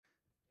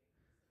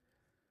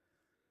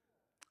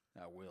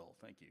I will.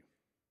 Thank you.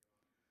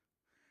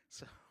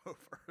 So,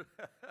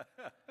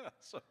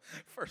 so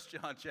 1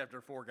 John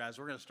chapter 4, guys,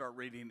 we're going to start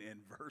reading in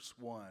verse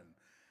 1.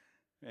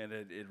 And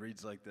it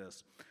reads like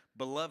this.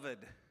 Beloved,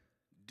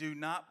 do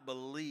not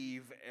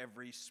believe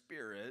every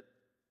spirit,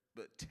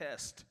 but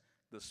test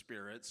the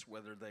spirits,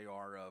 whether they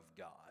are of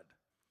God.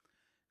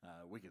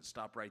 We can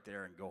stop right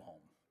there and go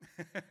home.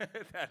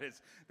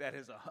 that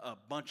is a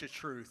bunch of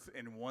truth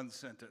in one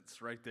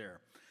sentence right there.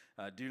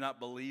 Do not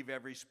believe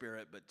every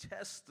spirit, but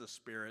test the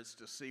spirits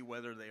to see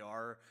whether they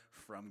are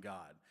from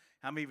God.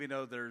 How many of you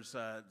know there's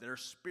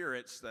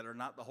spirits that are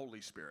not the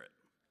Holy Spirit?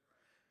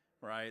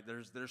 Right?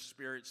 There's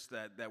spirits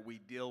that we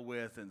deal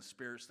with, and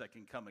spirits that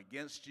can come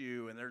against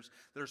you, and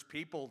there's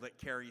people that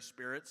carry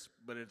spirits,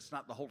 but it's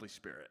not the Holy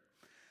Spirit.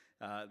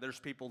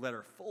 There's people that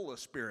are full of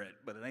spirit,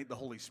 but it ain't the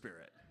Holy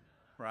Spirit.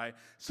 Right?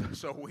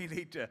 So we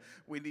need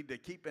to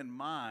keep in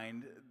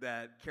mind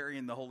that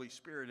carrying the Holy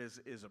Spirit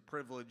is a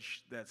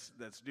privilege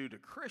that's due to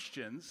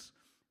Christians,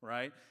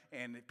 right?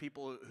 And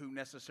people who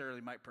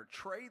necessarily might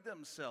portray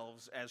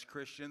themselves as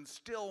Christians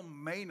still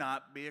may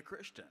not be a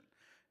Christian.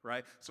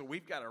 Right? So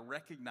we've got to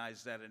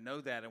recognize that and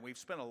know that. And we've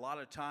spent a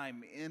lot of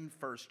time in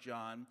 1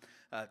 John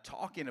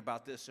talking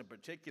about this in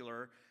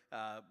particular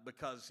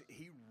because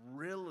he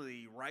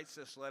really writes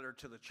this letter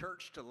to the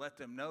church to let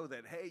them know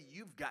that, hey,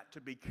 you've got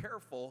to be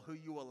careful who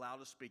you allow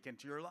to speak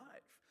into your life.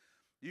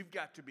 You've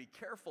got to be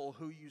careful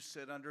who you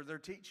sit under their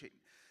teaching.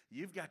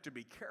 You've got to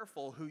be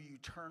careful who you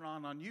turn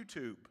on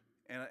YouTube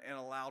and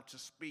allow to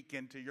speak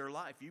into your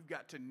life. You've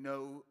got to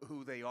know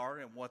who they are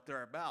and what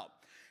they're about.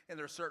 And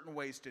there are certain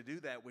ways to do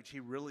that, which he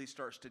really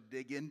starts to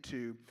dig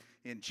into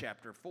in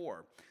chapter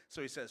 4.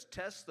 So he says,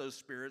 test those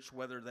spirits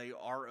whether they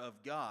are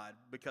of God,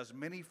 because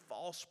many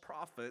false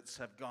prophets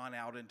have gone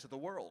out into the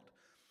world.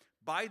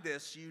 By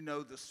this you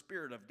know the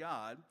Spirit of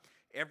God.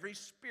 Every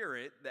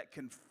spirit that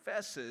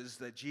confesses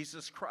that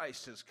Jesus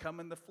Christ has come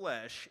in the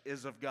flesh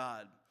is of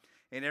God.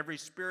 And every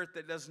spirit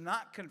that does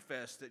not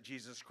confess that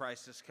Jesus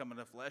Christ has come in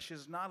the flesh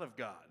is not of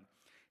God.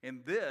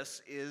 And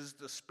this is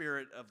the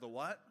spirit of the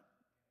what?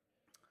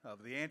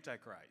 Of the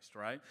Antichrist,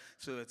 right?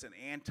 So it's an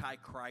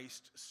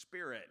Antichrist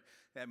spirit.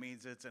 That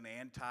means it's an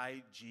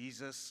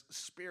anti-Jesus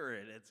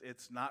spirit.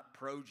 It's not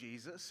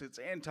pro-Jesus, it's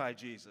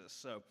anti-Jesus.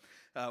 So,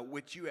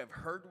 which you have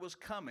heard was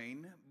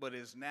coming, but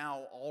is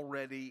now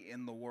already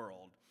in the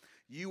world.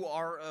 You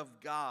are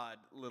of God,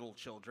 little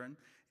children.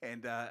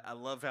 And I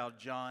love how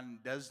John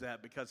does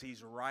that because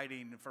he's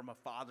writing from a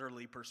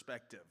fatherly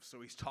perspective. So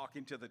he's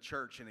talking to the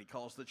church, and he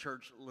calls the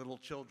church little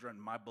children,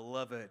 my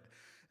beloved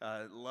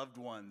loved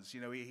ones.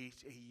 You know, he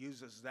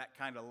uses that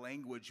kind of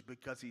language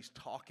because he's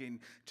talking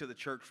to the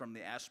church from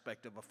the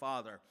aspect of a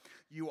father.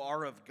 You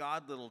are of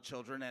God, little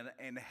children,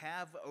 and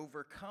have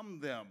overcome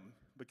them,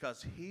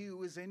 because he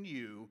who is in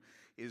you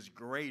is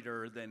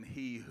greater than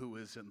he who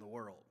is in the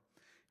world.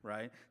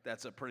 Right?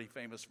 That's a pretty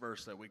famous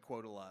verse that we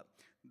quote a lot.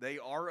 They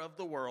are of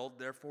the world,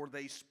 therefore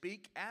they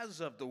speak as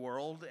of the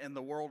world, and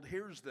the world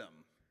hears them.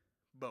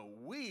 But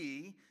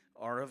we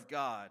are of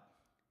God.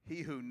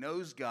 He who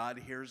knows God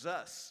hears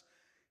us.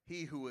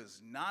 He who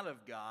is not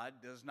of God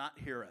does not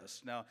hear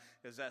us. Now,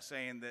 is that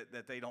saying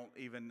that they don't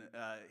even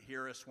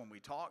hear us when we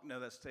talk? No,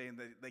 that's saying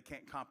that they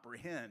can't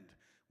comprehend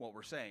what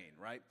we're saying,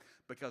 right?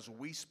 Because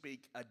we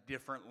speak a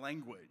different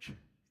language.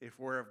 If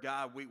we're of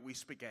God, we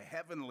speak a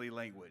heavenly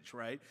language,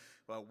 right?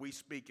 Well, we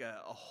speak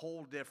a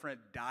whole different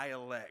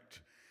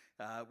dialect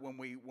when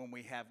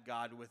we have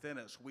God within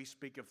us. We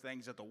speak of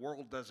things that the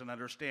world doesn't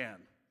understand.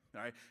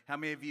 All right. How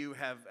many of you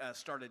have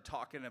started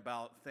talking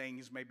about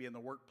things maybe in the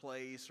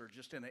workplace or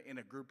just in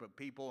a group of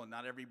people, and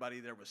not everybody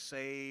there was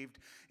saved,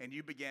 and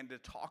you began to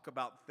talk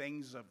about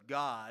things of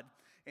God,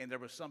 and there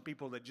were some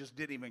people that just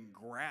didn't even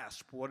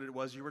grasp what it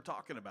was you were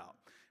talking about,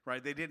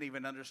 right? They didn't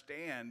even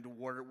understand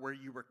where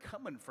you were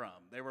coming from.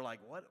 They were like,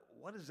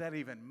 what does that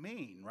even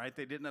mean, right?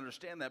 They didn't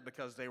understand that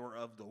because they were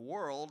of the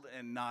world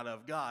and not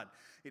of God.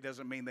 It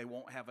doesn't mean they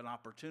won't have an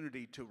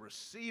opportunity to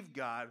receive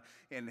God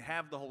and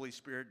have the Holy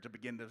Spirit to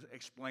begin to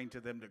explain to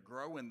them to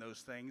grow in those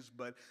things.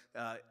 But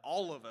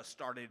all of us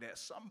started at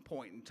some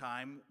point in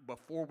time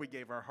before we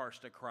gave our hearts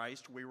to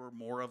Christ. We were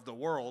more of the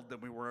world than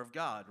we were of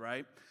God,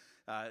 right?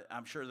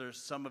 I'm sure there's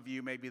some of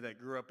you maybe that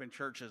grew up in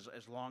church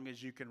as long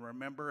as you can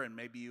remember, and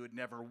maybe you had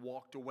never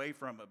walked away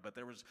from it. But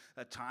there was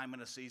a time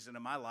and a season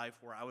in my life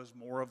where I was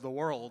more of the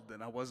world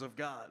than I was of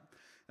God.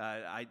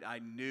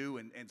 I knew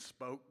and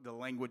spoke the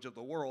language of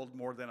the world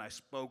more than I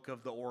spoke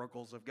of the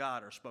oracles of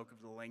God or spoke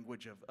of the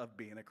language of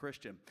being a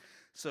Christian.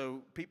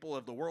 So people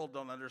of the world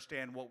don't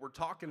understand what we're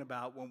talking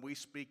about when we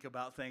speak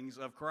about things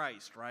of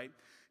Christ, right?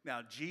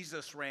 Now,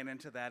 Jesus ran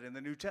into that in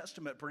the New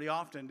Testament pretty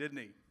often, didn't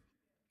he?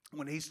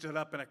 When he stood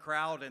up in a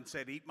crowd and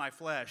said, "Eat my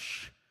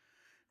flesh,"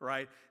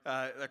 right?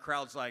 The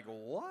crowd's like,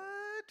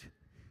 "What?"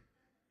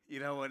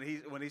 You know,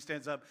 when he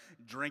stands up,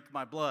 "Drink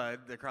my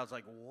blood," the crowd's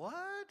like,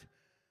 "What?"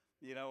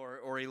 You know,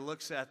 or he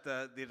looks at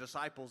the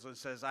disciples and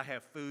says, "I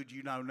have food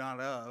you know not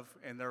of,"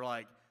 and they're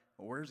like,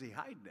 Where's he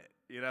hiding it?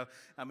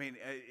 I mean,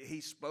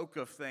 he spoke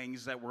of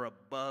things that were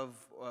above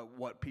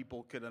what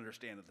people could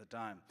understand at the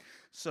time.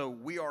 So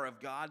we are of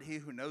God. He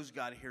who knows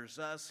God hears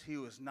us. He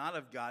who is not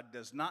of God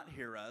does not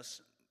hear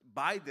us.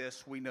 By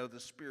this we know the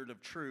spirit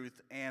of truth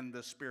and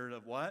the spirit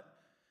of what?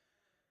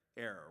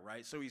 Error,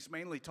 right? So he's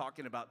mainly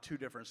talking about two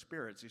different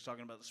spirits. He's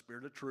talking about the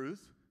spirit of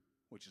truth,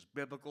 which is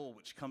biblical,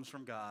 which comes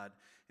from God,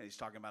 and he's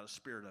talking about a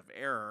spirit of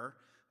error,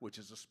 which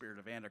is a spirit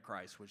of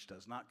Antichrist, which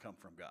does not come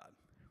from God,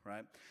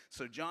 right?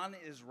 So John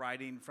is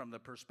writing from the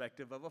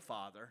perspective of a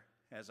father,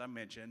 as I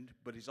mentioned,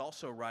 but he's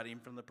also writing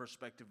from the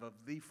perspective of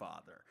the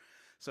Father.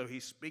 So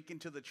he's speaking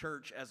to the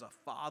church as a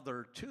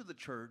father to the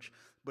church,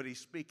 but he's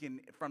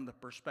speaking from the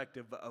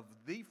perspective of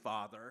the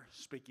Father,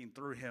 speaking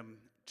through him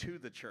to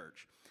the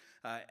church.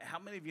 How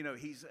many of you know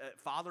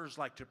fathers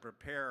like to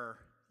prepare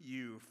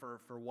you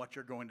for what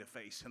you're going to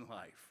face in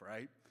life,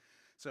 right?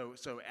 So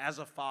as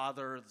a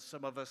father,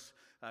 some of us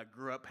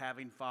grew up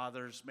having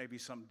fathers, maybe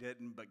some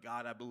didn't, but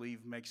God, I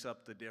believe, makes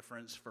up the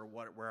difference for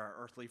where our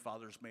earthly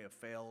fathers may have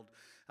failed.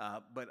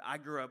 But I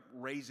grew up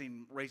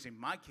raising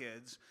my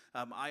kids.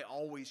 I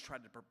always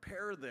tried to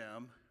prepare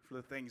them for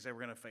the things they were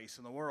going to face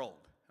in the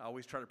world. I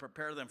always try to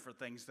prepare them for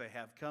things they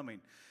have coming,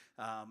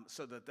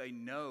 so that they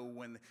know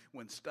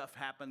when stuff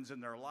happens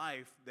in their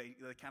life, they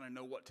kind of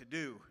know what to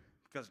do.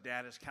 Because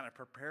Dad has kind of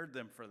prepared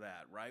them for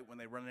that, right? When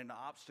they run into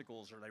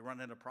obstacles or they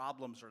run into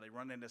problems or they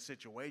run into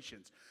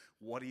situations,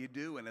 what do you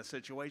do in a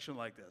situation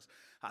like this?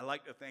 I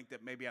like to think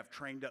that maybe I've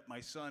trained up my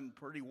son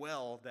pretty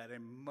well, that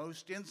in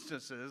most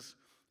instances,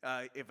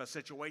 if a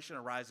situation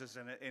arises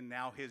in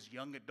now his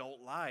young adult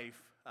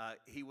life,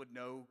 he would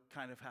know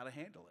kind of how to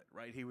handle it,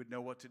 right? He would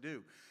know what to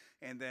do.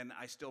 And then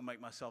I still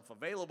make myself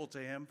available to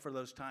him for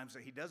those times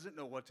that he doesn't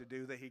know what to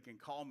do, that he can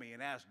call me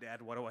and ask,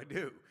 Dad, what do I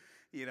do?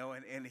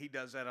 And he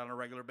does that on a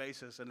regular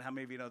basis. And how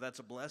many of you know that's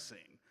a blessing?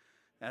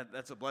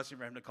 That's a blessing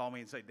for him to call me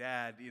and say,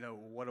 Dad,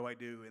 what do I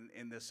do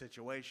in this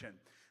situation?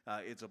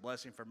 It's a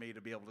blessing for me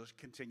to be able to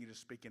continue to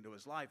speak into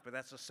his life. But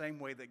that's the same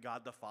way that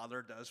God the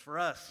Father does for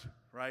us,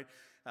 right?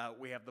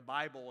 We have the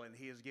Bible, and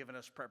he has given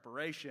us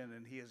preparation,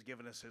 and he has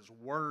given us his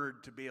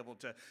word to be able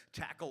to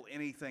tackle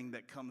anything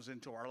that comes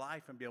into our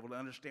life and be able to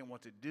understand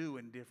what to do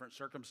in different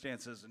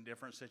circumstances and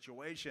different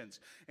situations.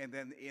 And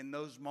then in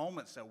those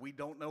moments that we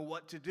don't know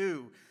what to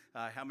do,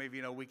 how many of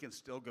you know we can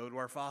still go to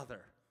our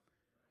Father?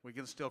 We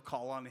can still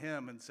call on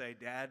him and say,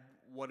 Dad,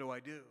 what do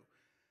I do?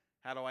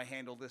 How do I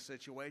handle this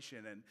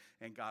situation?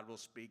 And God will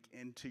speak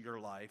into your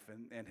life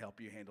and help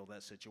you handle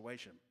that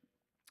situation.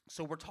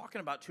 So we're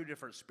talking about two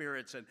different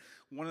spirits, and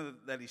one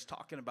that he's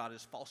talking about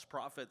is false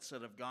prophets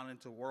that have gone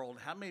into the world.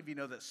 How many of you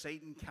know that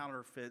Satan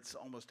counterfeits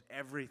almost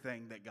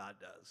everything that God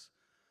does?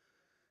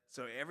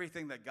 So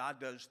everything that God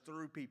does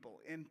through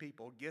people, in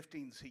people,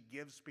 giftings he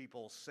gives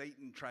people,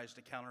 Satan tries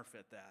to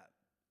counterfeit that.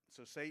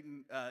 So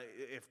Satan,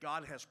 if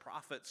God has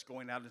prophets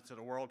going out into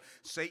the world,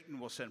 Satan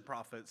will send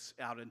prophets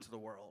out into the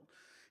world.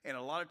 And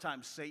a lot of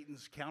times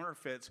Satan's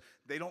counterfeits,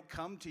 they don't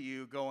come to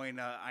you going,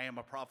 I am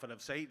a prophet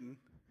of Satan,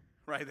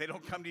 right? They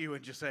don't come to you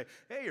and just say,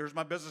 hey, here's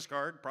my business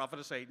card, prophet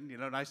of Satan,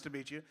 nice to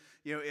meet you.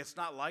 It's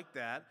not like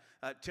that.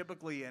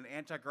 Typically an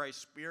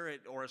Antichrist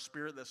spirit or a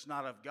spirit that's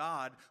not of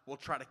God will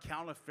try to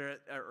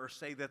counterfeit or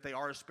say that they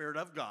are a spirit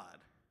of God.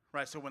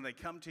 Right, so when they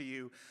come to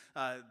you,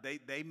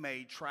 they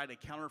may try to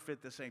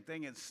counterfeit the same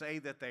thing and say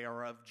that they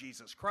are of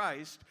Jesus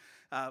Christ,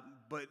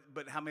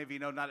 but how many of you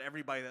know not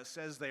everybody that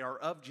says they are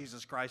of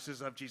Jesus Christ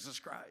is of Jesus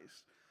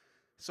Christ?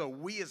 So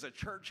we as a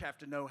church have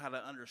to know how to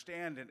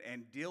understand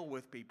and deal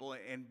with people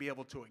and be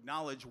able to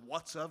acknowledge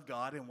what's of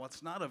God and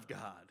what's not of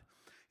God.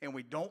 And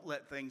we don't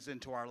let things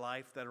into our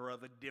life that are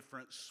of a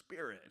different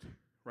spirit.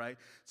 Right?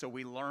 So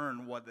we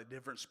learn what the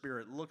different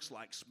spirit looks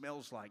like,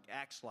 smells like,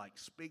 acts like,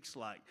 speaks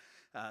like.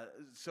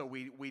 So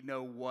we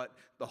know what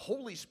the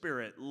Holy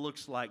Spirit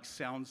looks like,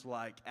 sounds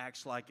like,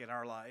 acts like in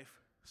our life.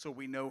 So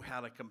we know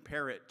how to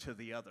compare it to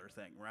the other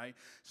thing, right?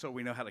 So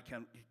we know how to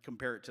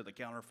compare it to the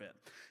counterfeit.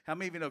 How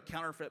many of you know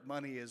counterfeit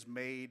money is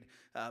made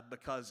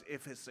because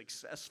if it's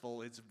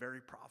successful, it's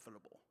very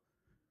profitable,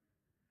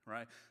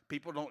 right?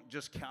 People don't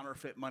just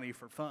counterfeit money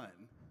for fun.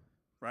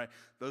 Right,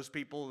 those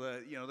people,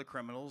 the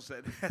criminals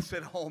that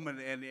sit home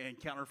and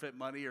counterfeit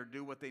money or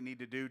do what they need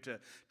to do to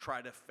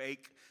try to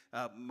fake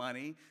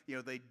money,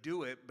 they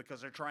do it because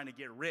they're trying to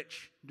get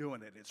rich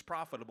doing it. It's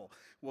profitable.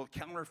 Well,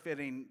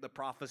 counterfeiting the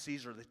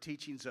prophecies or the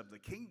teachings of the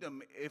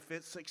kingdom, if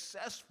it's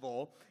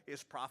successful,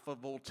 is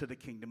profitable to the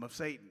kingdom of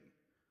Satan.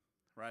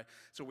 Right?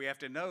 So we have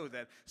to know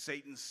that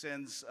Satan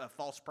sends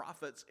false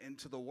prophets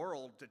into the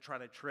world to try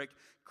to trick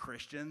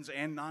Christians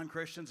and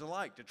non-Christians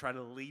alike, to try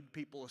to lead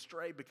people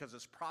astray because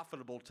it's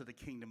profitable to the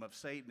kingdom of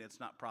Satan. It's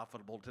not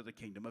profitable to the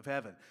kingdom of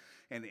heaven.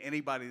 And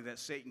anybody that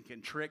Satan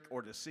can trick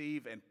or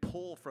deceive and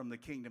pull from the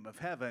kingdom of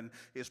heaven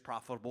is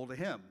profitable to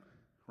him.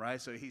 right?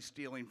 So he's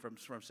stealing from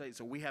Satan.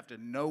 So we have to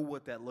know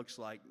what that looks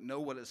like, know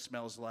what it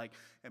smells like,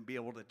 and be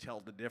able to tell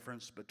the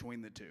difference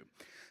between the two.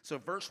 So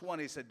verse 1,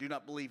 he said, do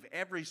not believe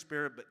every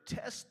spirit, but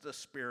test the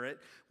spirit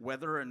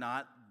whether or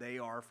not they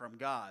are from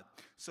God.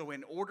 So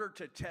in order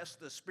to test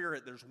the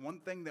spirit, there's one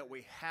thing that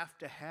we have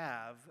to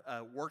have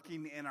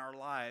working in our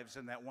lives,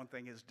 and that one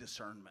thing is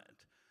discernment.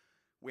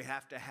 We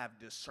have to have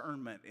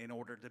discernment in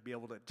order to be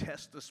able to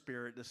test the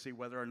spirit to see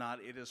whether or not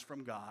it is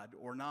from God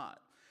or not.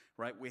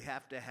 Right? We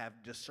have to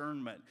have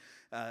discernment.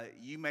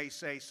 You may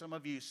say, some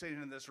of you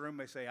sitting in this room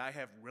may say, I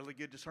have really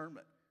good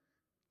discernment.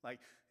 Like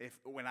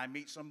when I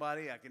meet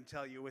somebody, I can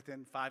tell you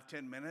within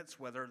 5-10 minutes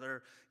whether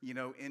they're,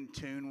 in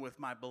tune with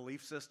my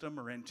belief system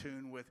or in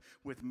tune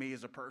with me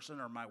as a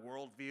person or my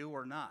worldview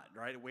or not,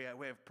 right? We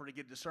have pretty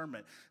good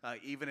discernment.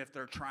 Even if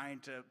they're trying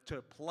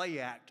to play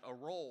act a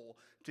role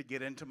to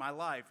get into my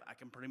life, I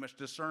can pretty much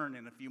discern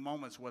in a few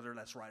moments whether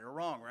that's right or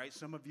wrong, right?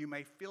 Some of you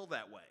may feel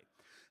that way.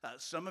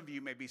 Some of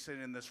you may be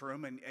sitting in this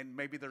room and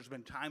maybe there's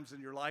been times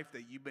in your life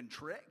that you've been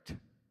tricked.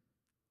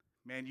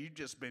 Man, you've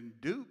just been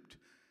duped.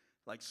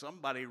 Like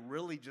somebody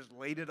really just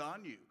laid it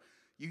on you.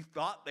 You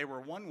thought they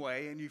were one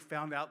way and you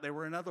found out they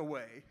were another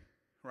way,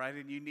 right?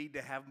 And you need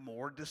to have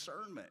more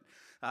discernment.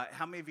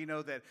 How many of you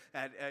know that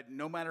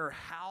no matter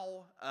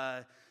how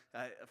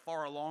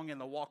far along in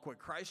the walk with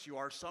Christ you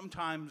are,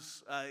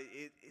 sometimes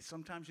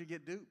you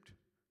get duped.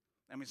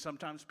 I mean,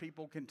 sometimes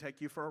people can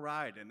take you for a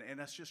ride, and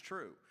that's just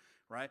true.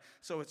 Right?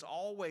 So it's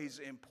always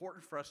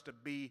important for us to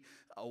be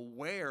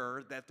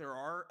aware that there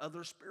are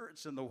other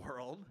spirits in the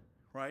world,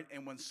 right?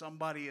 And when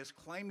somebody is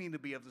claiming to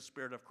be of the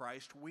Spirit of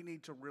Christ, we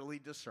need to really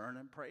discern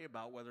and pray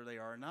about whether they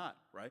are or not,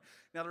 right?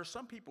 Now, there's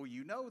some people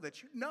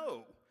that you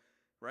know,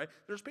 right?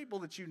 There's people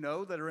that you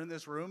know that are in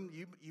this room.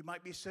 You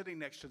might be sitting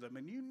next to them,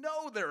 and you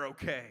know they're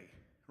okay,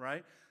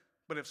 right?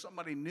 But if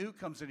somebody new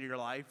comes into your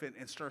life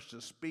and starts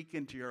to speak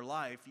into your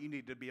life, you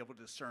need to be able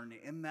to discern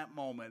in that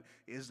moment,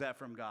 is that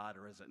from God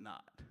or is it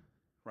not?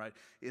 Right?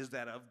 Is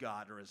that of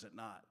God or is it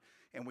not?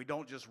 And we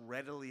don't just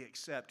readily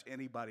accept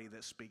anybody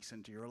that speaks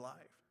into your life.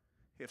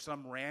 If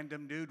some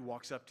random dude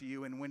walks up to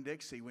you in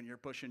Winn-Dixie when you're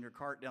pushing your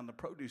cart down the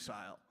produce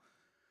aisle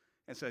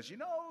and says,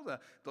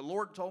 the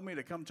Lord told me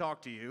to come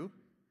talk to you,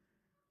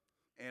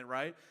 and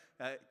right,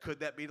 could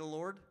that be the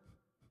Lord?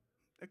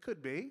 It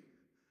could be.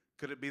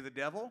 Could it be the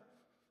devil?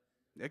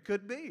 It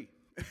could be.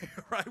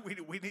 Right?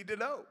 We need to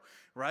know,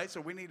 right?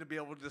 So we need to be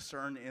able to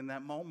discern in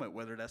that moment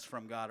whether that's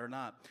from God or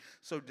not.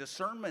 So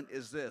discernment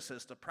is this.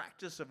 It's the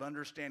practice of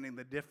understanding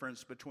the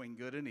difference between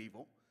good and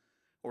evil,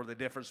 or the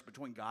difference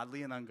between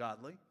godly and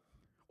ungodly,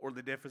 or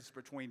the difference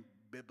between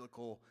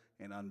biblical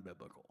and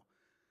unbiblical.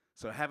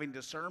 So having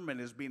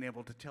discernment is being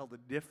able to tell the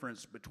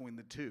difference between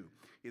the two,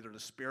 either the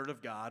Spirit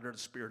of God or the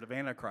spirit of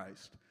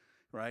Antichrist.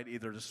 Right?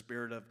 Either the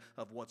spirit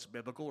of what's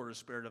biblical or the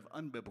spirit of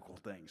unbiblical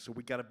things. So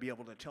we got to be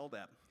able to tell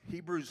that.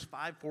 Hebrews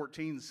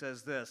 5:14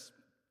 says this,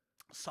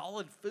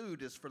 solid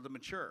food is for the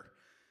mature,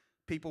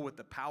 people with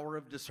the power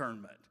of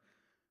discernment,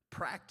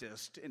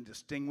 practiced in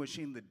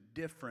distinguishing the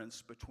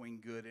difference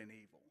between good and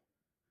evil.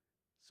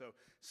 So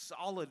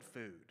solid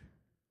food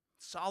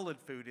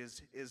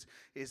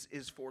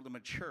is for the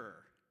mature,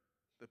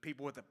 the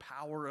people with the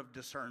power of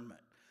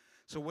discernment.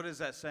 So what is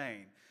that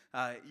saying?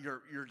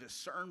 Your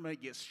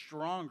discernment gets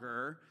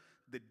stronger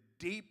the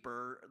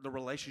deeper the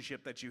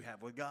relationship that you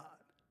have with God.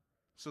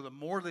 So the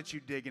more that you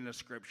dig into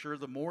Scripture,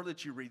 the more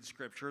that you read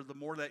Scripture, the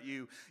more that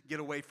you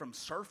get away from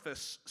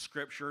surface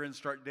Scripture and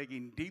start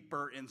digging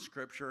deeper in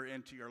Scripture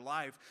into your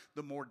life,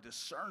 the more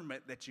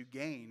discernment that you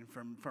gain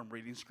from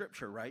reading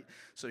Scripture, right?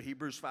 So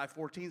Hebrews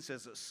 5:14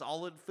 says that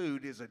solid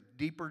food is a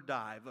deeper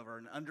dive of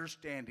an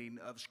understanding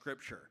of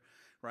Scripture.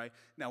 Right?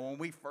 Now, when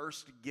we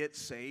first get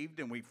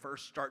saved and we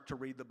first start to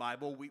read the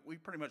Bible, we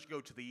pretty much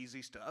go to the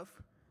easy stuff.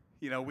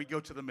 We go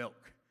to the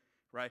milk,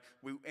 right?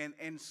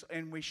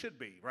 And we should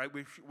be, right?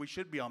 We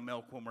should be on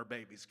milk when we're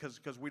babies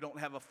because we don't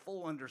have a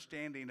full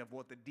understanding of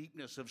what the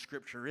deepness of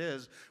Scripture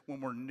is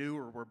when we're new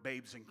or we're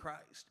babes in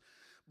Christ.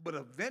 But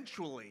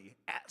eventually,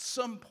 at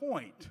some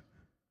point,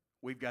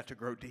 we've got to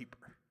grow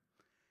deeper.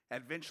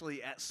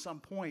 Eventually, at some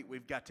point,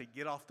 we've got to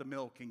get off the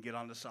milk and get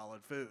onto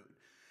solid food.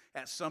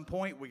 At some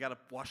point, we got to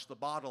wash the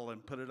bottle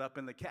and put it up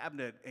in the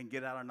cabinet and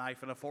get out a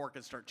knife and a fork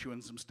and start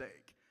chewing some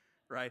steak,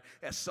 right?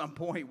 At some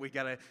point, we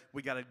got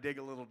to dig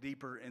a little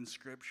deeper in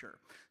Scripture.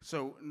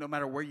 So no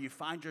matter where you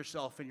find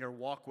yourself in your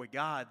walk with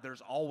God,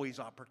 there's always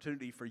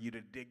opportunity for you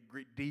to dig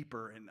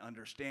deeper in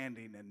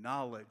understanding and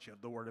knowledge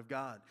of the Word of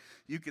God.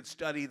 You could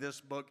study this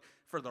book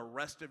for the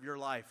rest of your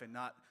life and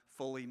not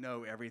fully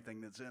know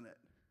everything that's in it.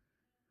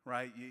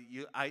 Right?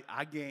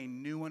 I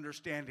gain new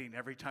understanding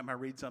every time I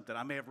read something.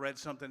 I may have read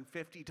something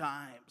 50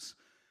 times,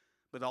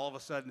 but all of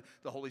a sudden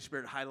the Holy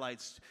Spirit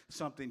highlights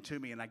something to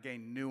me and I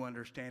gain new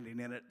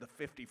understanding in it the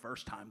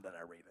 51st time that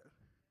I read it.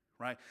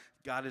 Right?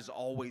 God is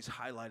always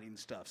highlighting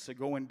stuff. So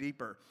going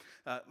deeper,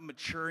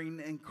 maturing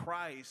in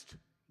Christ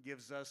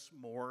gives us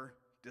more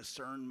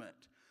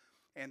discernment.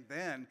 And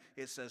then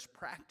it says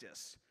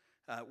practice,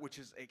 which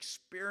is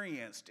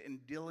experienced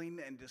in dealing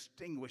and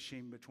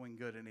distinguishing between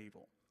good and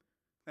evil.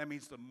 That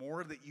means the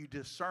more that you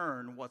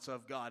discern what's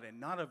of God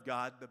and not of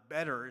God, the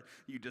better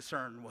you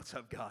discern what's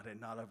of God and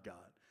not of God.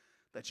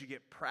 That you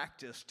get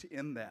practiced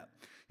in that.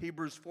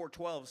 Hebrews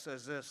 4:12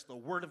 says this, the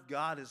word of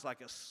God is like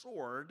a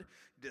sword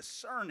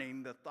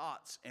discerning the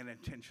thoughts and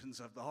intentions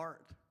of the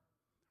heart.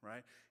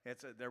 Right?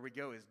 There we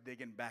go, is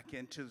digging back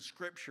into the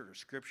Scripture.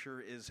 Scripture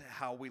is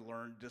how we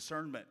learn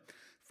discernment.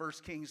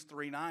 1 Kings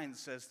 3:9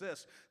 says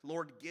this,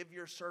 Lord, give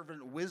your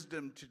servant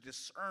wisdom to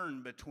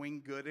discern between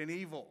good and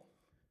evil.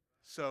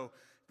 So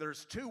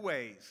there's two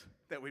ways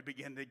that we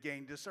begin to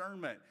gain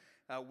discernment.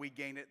 We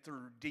gain it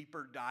through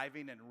deeper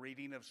diving and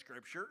reading of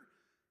Scripture.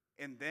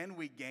 And then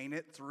we gain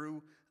it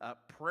through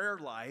prayer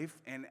life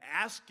and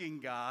asking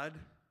God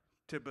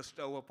to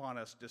bestow upon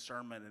us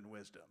discernment and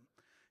wisdom.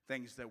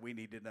 Things that we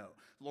need to know.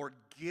 Lord,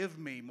 give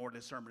me more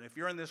discernment. If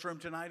you're in this room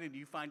tonight and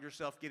you find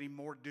yourself getting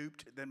more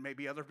duped than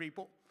maybe other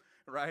people,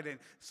 right? And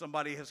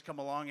somebody has come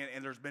along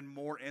and there's been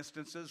more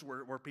instances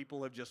where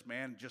people have just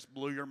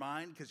blew your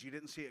mind because you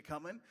didn't see it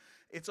coming.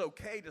 It's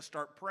okay to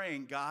start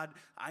praying, God,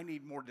 I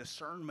need more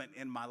discernment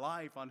in my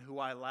life on who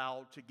I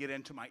allow to get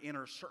into my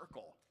inner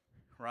circle.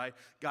 Right?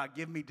 God,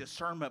 give me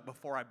discernment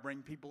before I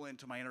bring people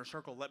into my inner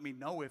circle. Let me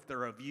know if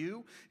they're of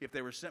you, if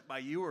they were sent by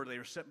you, or they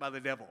were sent by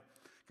the devil.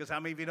 Because how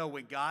many of you know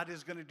when God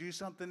is going to do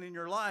something in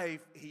your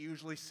life, he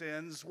usually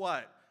sends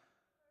what?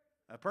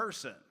 A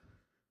person.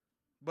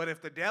 But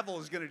if the devil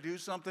is going to do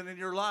something in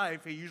your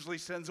life, he usually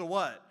sends a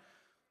what?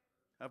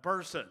 A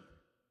person.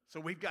 So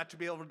we've got to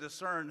be able to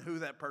discern who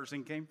that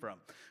person came from.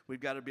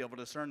 We've got to be able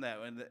to discern that.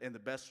 And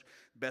the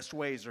best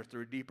ways are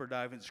through deeper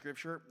dive in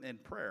Scripture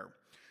and prayer.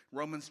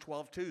 Romans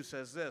 12:2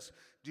 says this,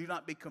 do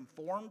not be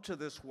conformed to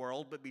this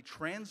world, but be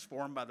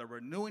transformed by the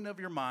renewing of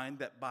your mind,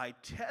 that by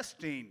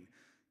testing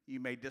you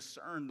may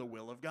discern the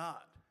will of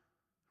God.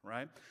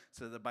 Right?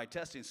 So that by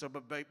testing,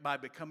 by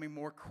becoming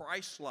more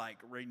Christ-like,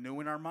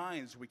 renewing our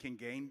minds, we can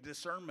gain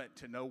discernment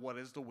to know what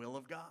is the will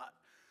of God.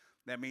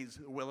 That means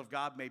the will of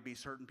God may be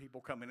certain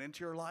people coming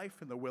into your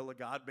life, and the will of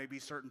God may be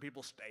certain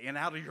people staying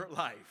out of your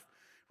life.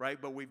 Right?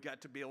 But we've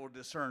got to be able to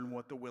discern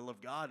what the will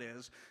of God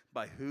is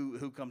by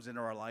who comes into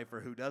our life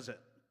or who doesn't.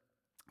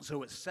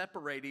 So it's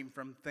separating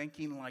from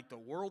thinking like the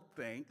world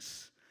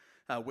thinks,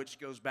 which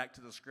goes back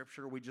to the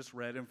scripture we just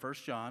read in 1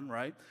 John,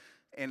 right?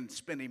 And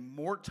spending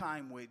more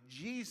time with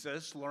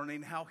Jesus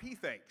learning how he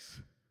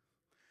thinks.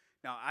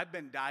 Now, I've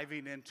been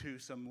diving into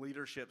some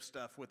leadership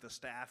stuff with the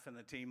staff and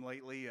the team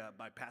lately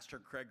by Pastor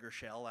Craig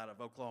Gershell out of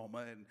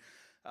Oklahoma. And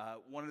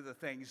one of the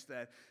things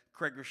that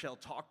Craig Gershell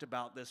talked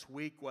about this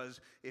week was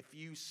if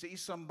you see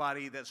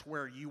somebody that's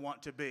where you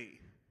want to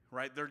be,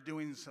 right? They're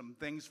doing some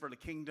things for the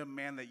kingdom,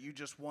 man, that you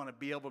just want to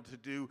be able to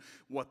do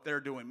what they're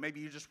doing. Maybe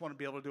you just want to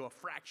be able to do a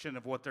fraction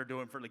of what they're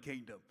doing for the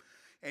kingdom.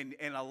 And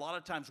a lot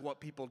of times what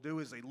people do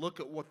is they look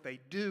at what they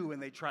do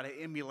and they try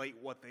to emulate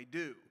what they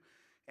do.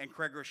 And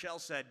Craig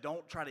Gershell said,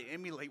 don't try to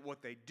emulate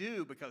what they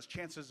do, because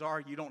chances are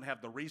you don't have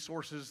the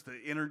resources, the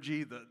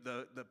energy,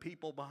 the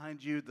people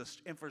behind you, the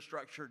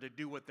infrastructure to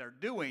do what they're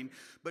doing,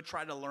 but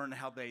try to learn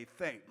how they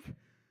think.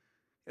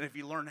 And if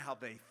you learn how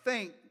they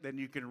think, then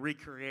you can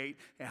recreate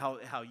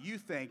how you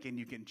think, and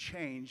you can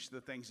change the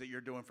things that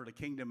you're doing for the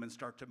kingdom and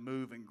start to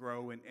move and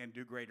grow and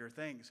do greater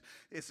things.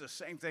 It's the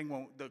same thing.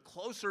 When the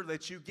closer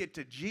that you get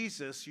to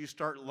Jesus, you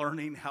start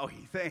learning how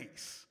he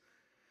thinks.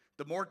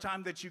 The more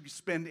time that you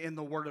spend in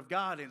the Word of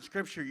God, in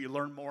Scripture, you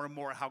learn more and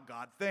more how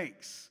God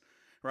thinks,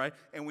 right?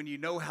 And when you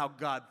know how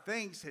God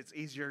thinks, it's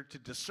easier to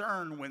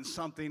discern when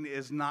something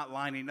is not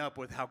lining up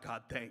with how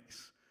God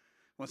thinks.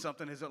 When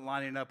something isn't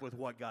lining up with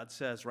what God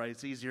says, right?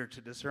 It's easier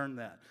to discern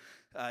that.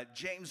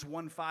 James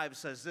 1:5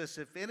 says this,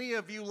 if any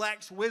of you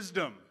lacks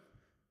wisdom,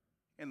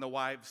 and the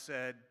wives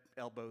said,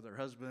 elbow their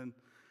husband,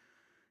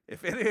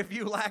 if any of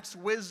you lacks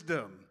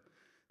wisdom,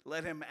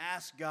 let him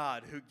ask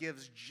God, who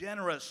gives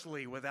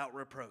generously without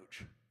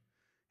reproach.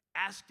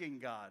 Asking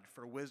God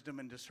for wisdom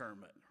and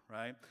discernment,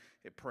 right?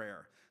 In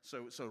prayer.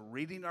 So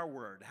reading our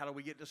word. How do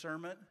we get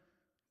discernment?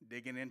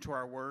 Digging into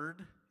our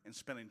word and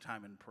spending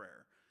time in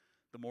prayer.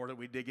 The more that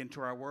we dig into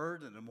our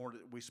word and the more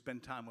that we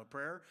spend time with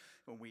prayer,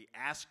 when we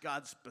ask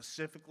God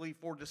specifically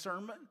for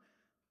discernment,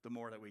 the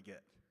more that we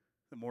get.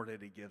 The more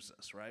that he gives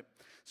us, right?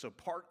 So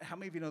how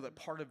many of you know that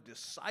part of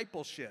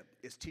discipleship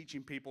is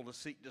teaching people to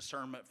seek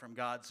discernment from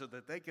God so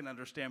that they can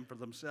understand for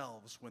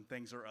themselves when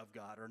things are of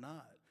God or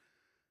not?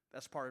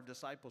 That's part of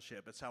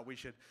discipleship. It's how we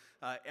should,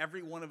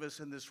 every one of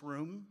us in this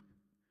room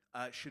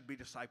should be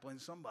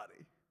discipling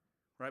somebody,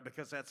 right?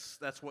 Because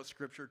that's what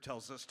Scripture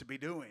tells us to be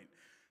doing.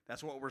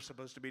 That's what we're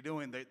supposed to be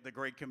doing. The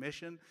Great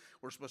Commission,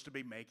 we're supposed to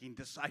be making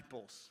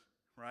disciples.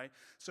 Right?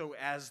 So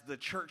as the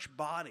church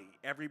body,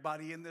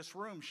 everybody in this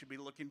room should be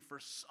looking for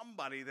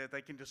somebody that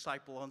they can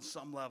disciple on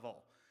some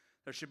level.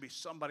 There should be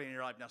somebody in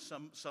your life. Now,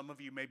 some of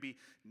you may be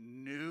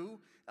new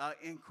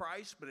in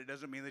Christ, but it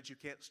doesn't mean that you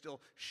can't still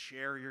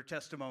share your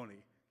testimony.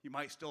 You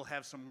might still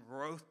have some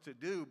growth to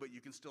do, but you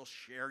can still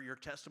share your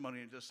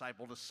testimony and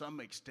disciple to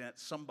some extent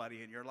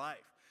somebody in your life.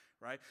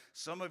 Right?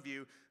 Some of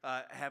you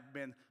have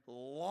been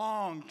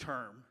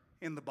long-term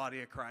in the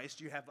body of Christ.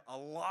 You have a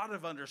lot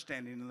of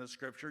understanding in the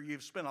Scripture.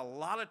 You've spent a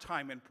lot of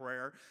time in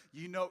prayer.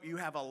 You know you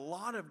have a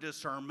lot of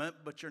discernment,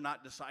 but you're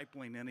not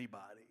discipling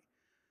anybody,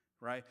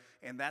 right?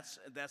 And that's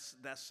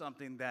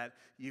something that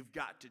you've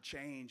got to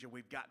change, and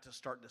we've got to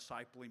start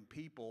discipling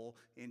people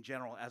in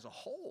general as a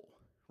whole,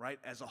 right?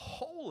 As a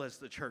whole, as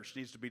the church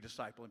needs to be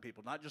discipling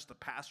people, not just the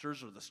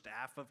pastors or the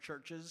staff of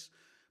churches,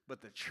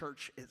 but the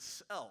church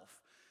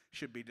itself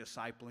should be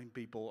discipling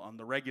people on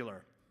the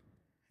regular.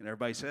 And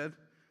everybody said?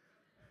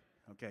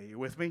 Okay, you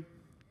with me?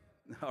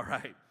 All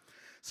right.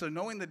 So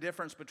knowing the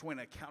difference between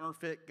a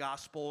counterfeit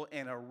gospel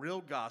and a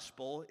real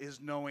gospel is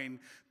knowing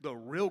the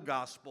real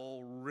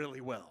gospel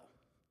really well,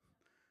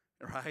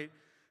 right?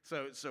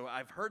 So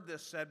I've heard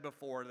this said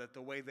before, that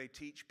the way they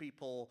teach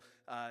people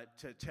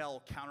to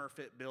tell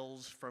counterfeit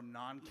bills from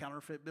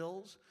non-counterfeit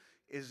bills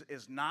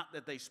is not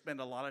that they spend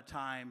a lot of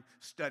time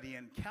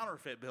studying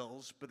counterfeit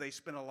bills, but they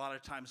spend a lot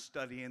of time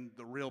studying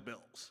the real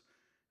bills.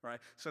 Right?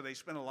 So they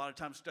spend a lot of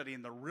time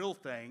studying the real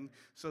thing,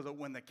 so that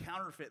when the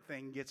counterfeit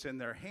thing gets in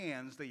their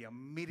hands, they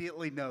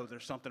immediately know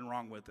there's something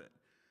wrong with it.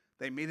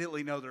 They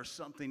immediately know there's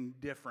something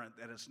different,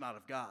 that it's not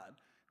of God,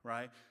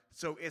 right?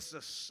 So it's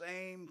the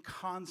same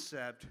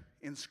concept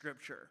in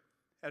Scripture.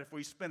 And if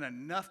we spend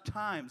enough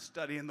time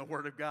studying the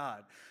Word of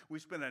God, we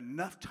spend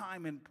enough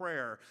time in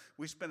prayer,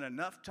 we spend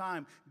enough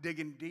time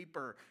digging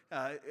deeper,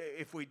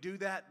 if we do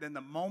that, then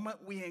the moment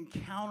we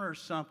encounter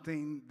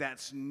something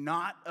that's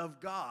not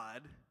of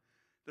God,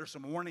 there's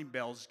some warning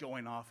bells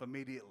going off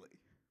immediately.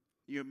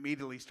 You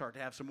immediately start to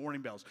have some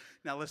warning bells.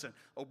 Now listen,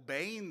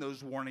 obeying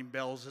those warning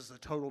bells is a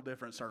total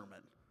different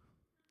sermon,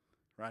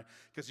 right?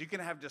 Because you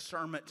can have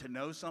discernment to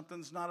know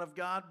something's not of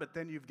God, but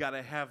then you've got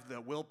to have the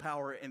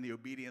willpower and the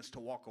obedience to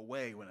walk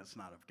away when it's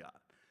not of God,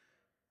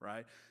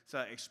 right?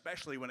 So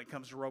especially when it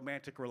comes to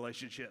romantic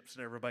relationships,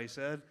 and everybody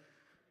said,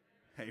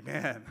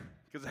 amen.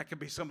 Because that can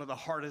be some of the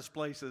hardest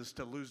places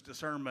to lose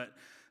discernment,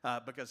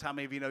 because how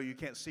many of you know you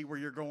can't see where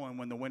you're going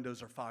when the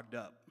windows are fogged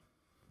up?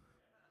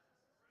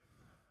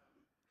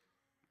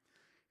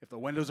 If the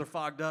windows are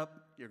fogged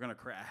up, you're going to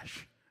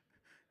crash,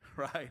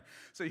 right?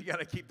 So you got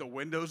to keep the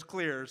windows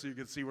clear so you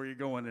can see where you're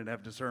going and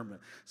have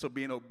discernment. So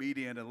being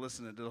obedient and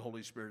listening to the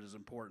Holy Spirit is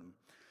important.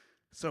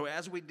 So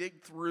as we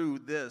dig through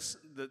this,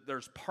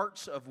 there's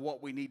parts of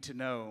what we need to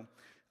know.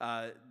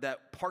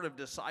 That part of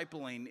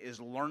discipling is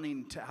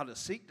learning how to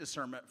seek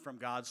discernment from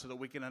God so that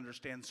we can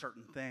understand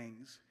certain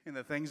things. And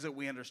the things that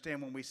we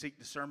understand when we seek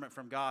discernment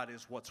from God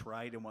is what's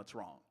right and what's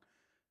wrong,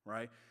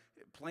 right?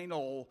 Plain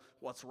old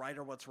what's right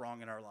or what's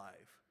wrong in our life.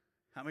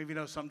 How many of you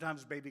know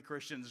sometimes baby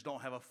Christians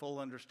don't have a full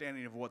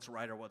understanding of what's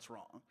right or what's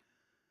wrong?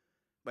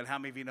 But how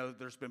many of you know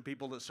there's been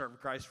people that served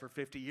Christ for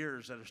 50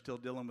 years that are still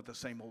dealing with the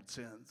same old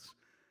sins?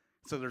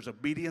 So there's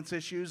obedience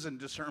issues and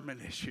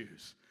discernment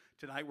issues.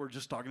 Tonight we're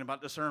just talking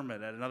about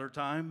discernment. At another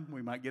time,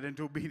 we might get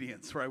into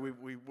obedience, right?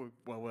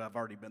 Well, I've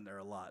already been there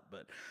a lot,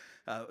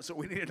 but so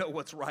we need to know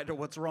what's right or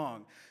what's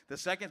wrong. The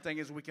second thing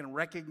is we can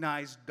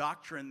recognize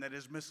doctrine that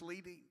is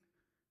misleading,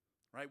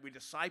 right? We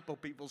disciple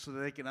people so that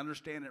they can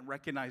understand and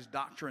recognize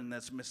doctrine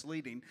that's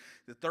misleading.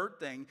 The third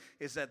thing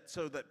is that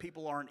so that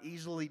people aren't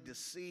easily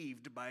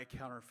deceived by a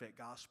counterfeit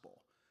gospel.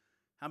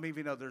 How many of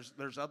you know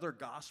there's other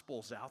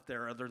gospels out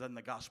there other than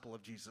the gospel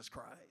of Jesus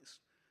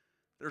Christ?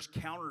 There's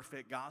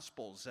counterfeit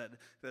gospels that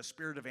the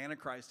spirit of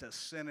Antichrist has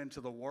sent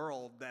into the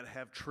world that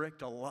have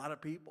tricked a lot of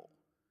people.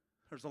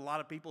 There's a lot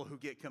of people who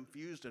get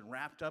confused and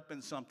wrapped up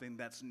in something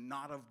that's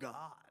not of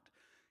God.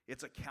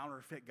 It's a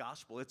counterfeit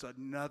gospel. It's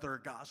another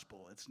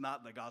gospel. It's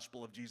not the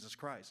gospel of Jesus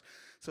Christ.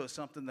 So it's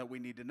something that we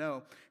need to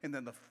know. And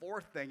then the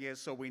fourth thing is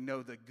so we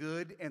know the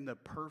good and the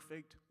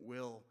perfect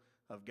will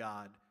of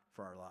God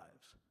for our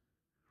lives.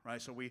 Right,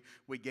 so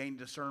we gain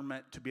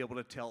discernment to be able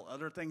to tell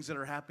other things that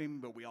are happening,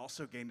 but we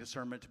also gain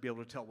discernment to be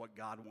able to tell what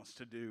God wants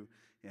to do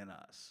in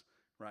us,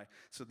 right?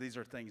 So these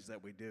are things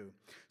that we do.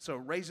 So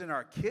raising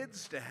our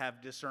kids to have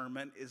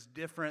discernment is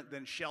different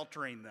than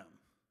sheltering them.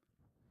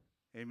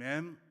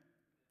 Amen?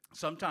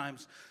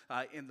 Sometimes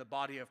in the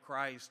body of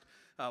Christ,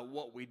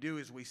 what we do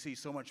is we see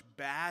so much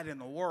bad in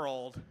the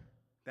world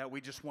that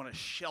we just want to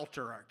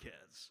shelter our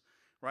kids.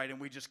 Right,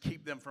 and we just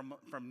keep them from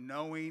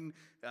knowing,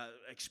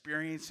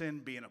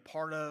 experiencing, being a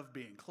part of,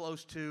 being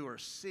close to, or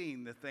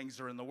seeing the things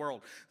that are in the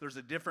world. There's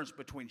a difference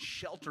between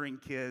sheltering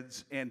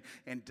kids and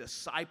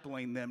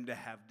discipling them to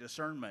have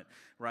discernment,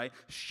 right?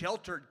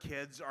 Sheltered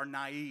kids are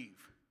naive.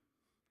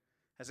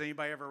 Has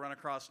anybody ever run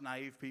across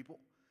naive people?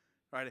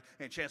 Right,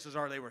 and chances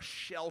are they were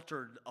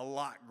sheltered a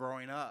lot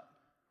growing up.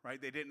 Right?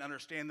 They didn't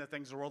understand the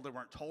things of the world. They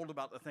weren't told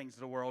about the things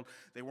of the world.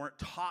 They weren't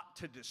taught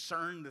to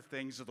discern the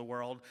things of the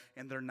world,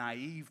 and they're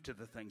naive to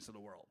the things of the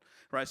world.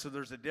 Right? So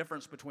there's a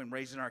difference between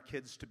raising our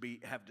kids to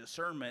have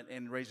discernment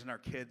and raising our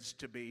kids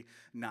to be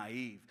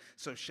naive.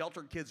 So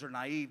sheltered kids are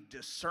naive.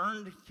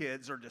 Discerned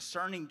kids or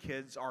discerning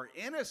kids are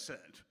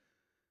innocent,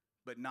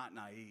 but not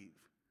naive.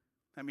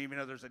 I mean,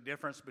 there's a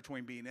difference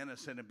between being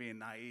innocent and being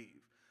naive.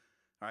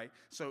 Right?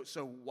 So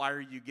why are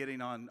you getting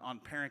on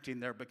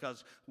parenting there?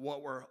 Because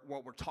what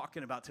we're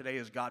talking about today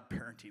is God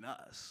parenting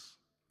us.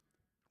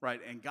 Right?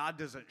 And God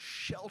doesn't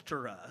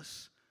shelter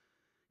us.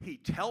 He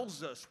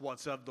tells us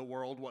what's of the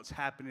world, what's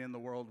happening in the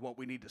world, what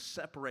we need to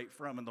separate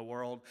from in the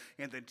world,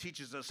 and then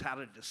teaches us how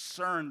to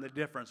discern the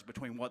difference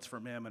between what's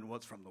from him and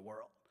what's from the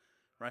world.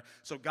 Right?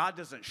 So God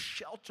doesn't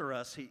shelter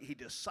us. He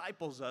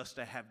disciples us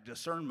to have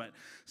discernment.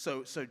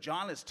 So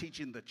John is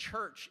teaching the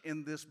church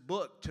in this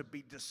book to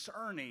be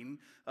discerning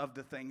of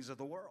the things of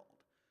the world.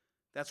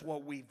 That's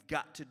what we've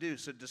got to do.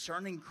 So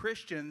discerning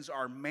Christians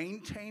are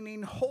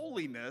maintaining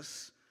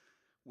holiness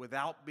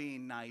without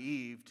being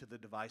naive to the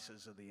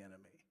devices of the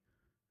enemy.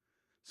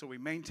 So we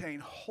maintain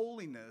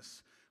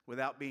holiness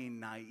without being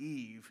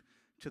naive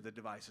to the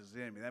devices of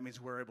the enemy. That means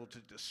we're able to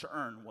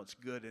discern what's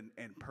good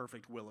and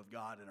perfect will of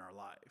God in our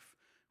life,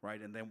 right?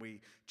 And then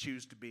we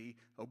choose to be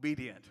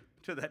obedient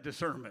to that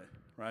discernment,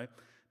 right?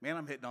 Man,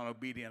 I'm hitting on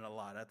obedient a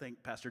lot. I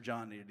think Pastor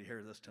John needed to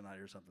hear this tonight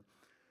or something.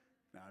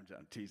 No,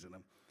 I'm teasing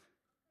him.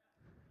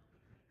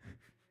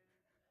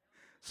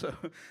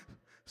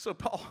 So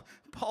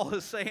Paul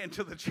is saying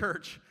to the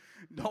church,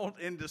 don't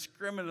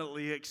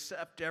indiscriminately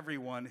accept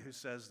everyone who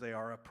says they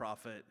are a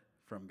prophet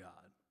from God.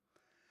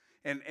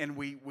 And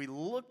we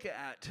look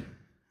at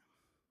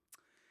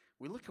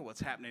what's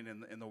happening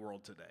in the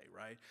world today,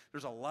 right?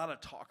 There's a lot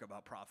of talk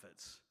about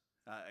prophets,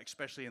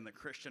 especially in the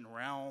Christian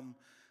realm,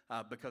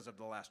 because of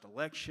the last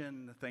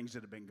election, the things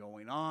that have been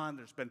going on.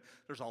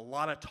 There's a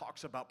lot of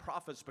talks about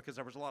prophets because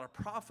there was a lot of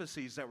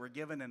prophecies that were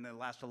given in the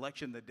last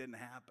election that didn't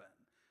happen.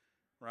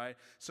 Right?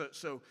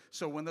 So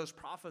when those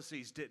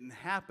prophecies didn't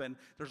happen,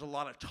 there's a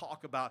lot of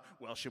talk about,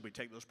 well, should we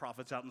take those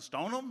prophets out and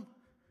stone them?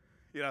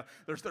 You know,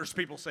 there's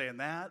people saying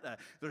that.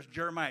 There's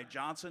Jeremiah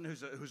Johnson,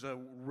 who's a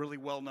really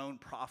well-known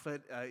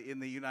prophet in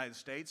the United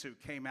States, who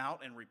came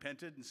out and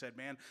repented and said,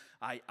 "Man,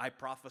 I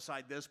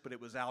prophesied this, but it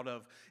was out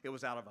of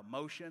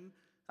emotion.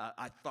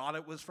 I thought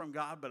it was from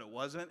God, but it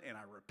wasn't, and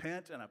I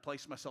repent and I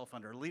place myself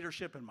under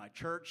leadership in my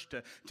church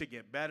to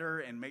get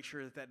better and make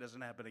sure that doesn't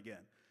happen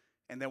again."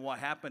 And then what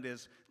happened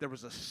is there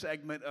was a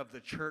segment of the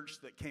church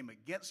that came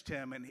against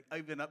him, and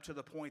even up to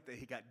the point that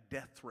he got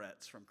death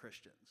threats from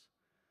Christians,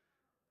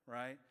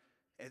 right?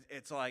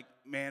 It's like,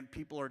 man,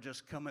 people are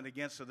just coming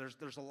against it.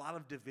 There's a lot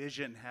of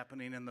division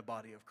happening in the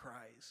body of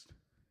Christ,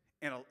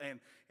 and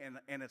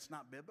it's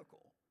not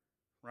biblical,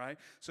 right?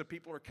 So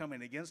people are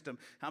coming against him.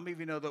 How many of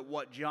you know that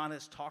what John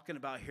is talking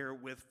about here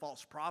with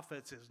false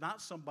prophets is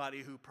not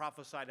somebody who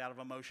prophesied out of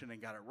emotion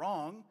and got it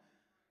wrong?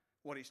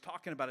 What he's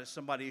talking about is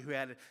somebody who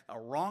had a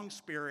wrong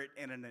spirit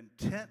and an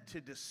intent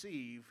to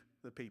deceive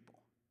the people,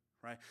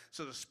 right?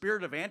 So the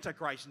spirit of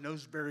Antichrist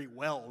knows very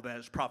well that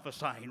it's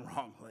prophesying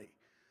wrongly.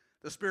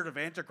 The spirit of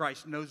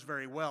Antichrist knows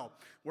very well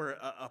where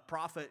a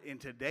prophet in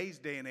today's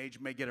day and age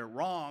may get it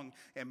wrong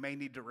and may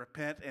need to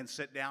repent and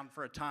sit down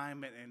for a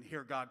time and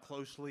hear God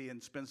closely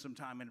and spend some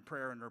time in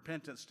prayer and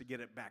repentance to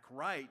get it back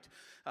right.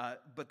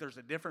 But there's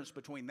a difference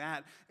between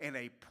that and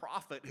a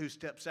prophet who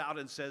steps out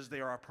and says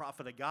they are a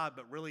prophet of God,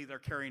 but really they're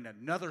carrying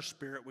another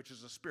spirit, which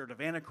is the spirit of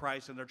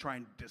Antichrist, and they're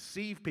trying to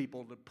deceive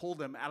people to pull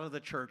them out of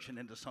the church and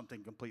into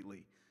something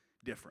completely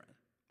different.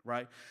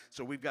 Right?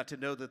 So we've got to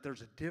know that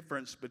there's a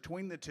difference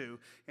between the two,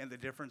 and the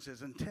difference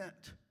is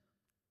intent.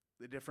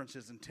 The difference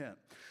is intent.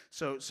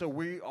 So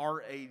we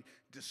are a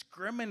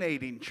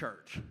discriminating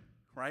church,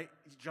 right?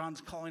 John's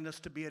calling us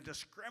to be a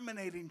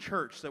discriminating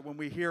church, that when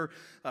we hear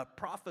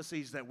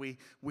prophecies that we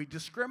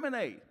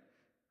discriminate,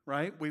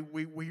 right?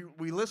 We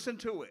listen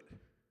to it.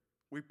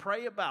 We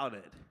pray about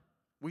it.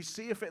 We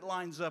see if it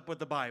lines up with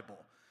the Bible.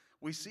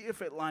 We see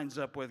if it lines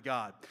up with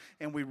God,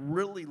 and we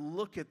really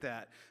look at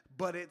that.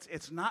 But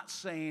it's not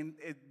saying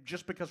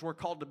just because we're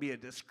called to be a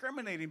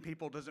discriminating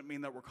people doesn't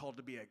mean that we're called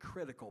to be a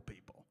critical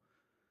people,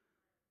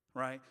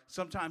 right?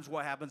 Sometimes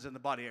what happens in the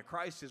body of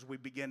Christ is we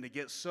begin to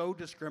get so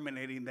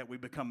discriminating that we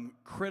become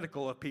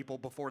critical of people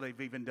before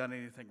they've even done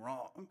anything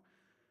wrong,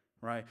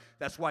 right?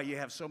 That's why you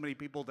have so many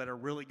people that are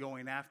really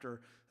going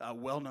after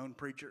well-known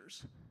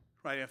preachers.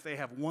 Right, if they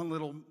have one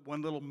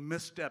little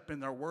misstep in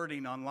their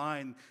wording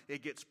online,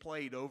 it gets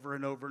played over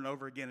and over and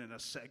over again in a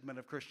segment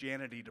of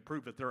Christianity to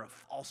prove that they're a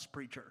false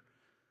preacher.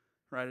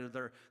 Right,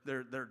 or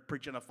they're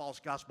preaching a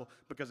false gospel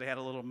because they had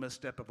a little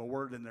misstep of a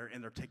word and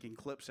they're taking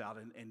clips out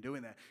and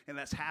doing that. And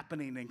that's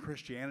happening in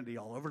Christianity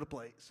all over the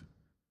place.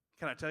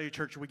 Can I tell you,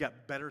 church, we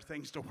got better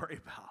things to worry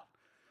about.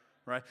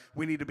 Right?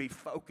 We need to be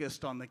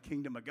focused on the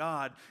kingdom of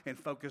God and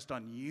focused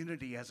on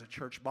unity as a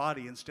church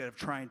body instead of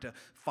trying to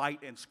fight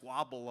and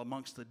squabble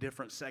amongst the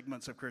different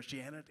segments of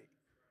Christianity.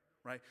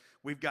 Right?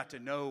 We've got to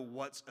know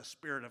what's a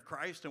spirit of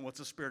Christ and what's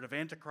a spirit of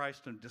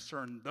Antichrist and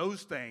discern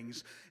those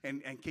things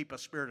and keep a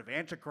spirit of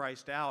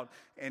Antichrist out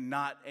and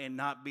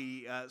not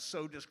be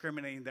so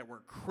discriminating that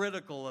we're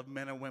critical of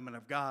men and women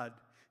of God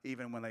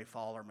even when they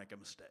fall or make a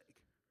mistake.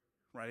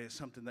 Right? It's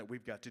something that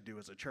we've got to do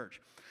as a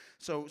church.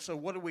 So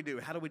what do?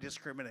 How do we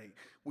discriminate?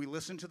 We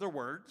listen to their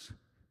words.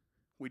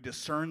 We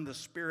discern the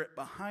spirit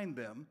behind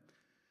them.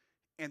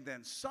 And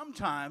then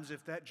sometimes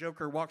if that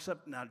joker walks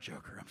up, not a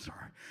joker, I'm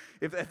sorry.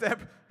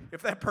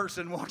 If that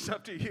person walks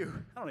up to you,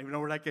 I don't even know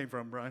where that came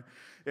from, Brian.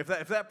 If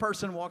that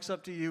person walks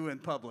up to you in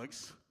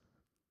Publix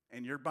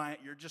and you're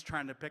just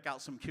trying to pick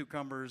out some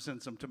cucumbers and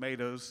some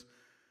tomatoes,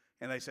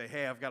 and they say,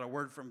 hey, I've got a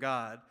word from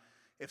God.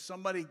 If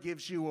somebody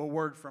gives you a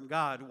word from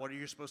God, what are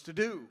you supposed to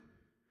do?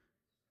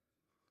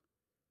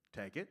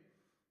 Take it,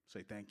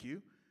 say thank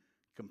you,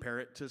 compare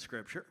it to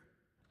Scripture.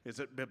 Is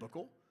it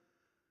biblical?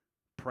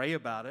 Pray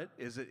about it.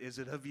 Is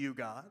it of you,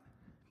 God?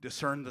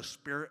 Discern the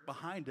spirit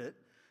behind it.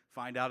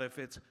 Find out if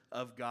it's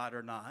of God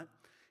or not.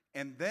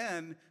 And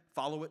then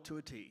follow it to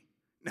a T.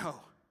 No,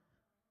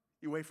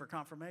 you wait for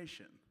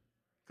confirmation.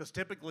 Because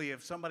typically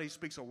if somebody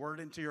speaks a word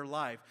into your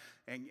life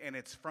and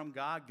it's from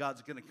God,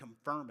 God's going to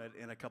confirm it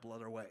in a couple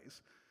other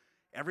ways.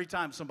 Every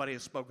time somebody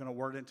has spoken a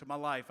word into my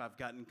life, I've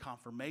gotten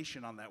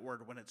confirmation on that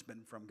word when it's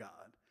been from God.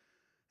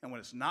 And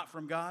when it's not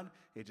from God,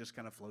 it just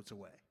kind of floats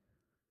away.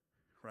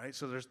 Right?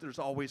 So there's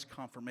always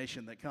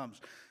confirmation that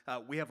comes.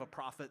 We have a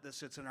prophet that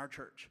sits in our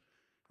church.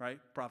 Right?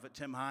 Prophet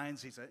Tim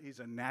Hines, he's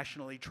a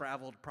nationally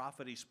traveled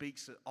prophet. He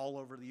speaks all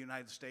over the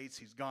United States.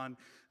 He's gone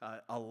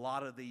a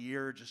lot of the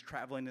year just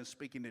traveling and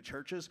speaking to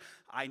churches.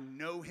 I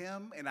know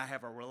him, and I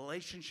have a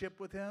relationship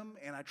with him,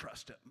 and I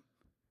trust him.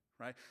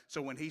 Right?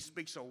 So when he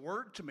speaks a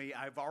word to me,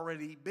 I've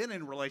already been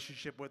in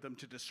relationship with him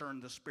to discern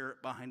the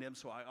spirit behind him,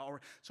 so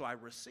I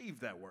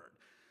receive that word.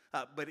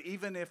 But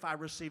even if I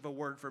receive a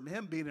word from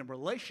him, being in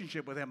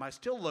relationship with him, I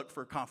still look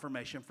for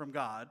confirmation from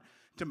God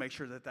to make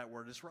sure that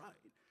word is right.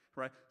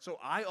 Right? So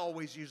I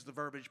always use the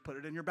verbiage, put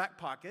it in your back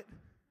pocket,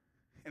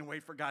 and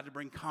wait for God to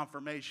bring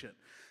confirmation.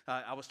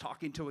 I was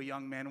talking to a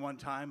young man one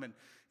time,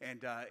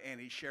 and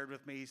he shared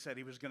with me, he said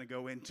he was going to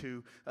go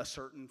into a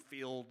certain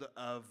field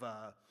of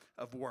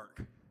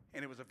work.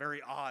 And it was a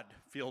very odd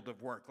field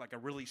of work, like a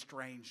really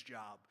strange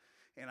job.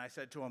 And I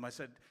said to him,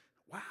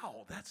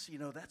 wow, that's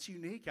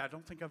unique. I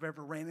don't think I've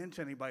ever ran into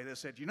anybody that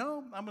said,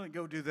 I'm going to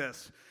go do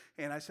this.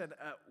 And I said,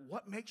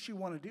 what makes you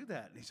want to do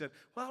that? And he said,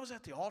 well, I was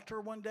at the altar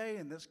one day,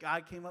 and this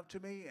guy came up to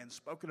me and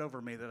spoke it over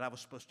me that I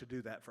was supposed to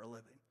do that for a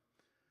living.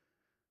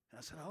 And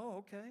I said, oh,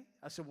 okay.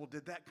 I said, well,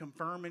 did that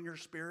confirm in your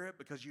spirit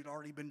because you'd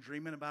already been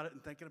dreaming about it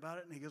and thinking about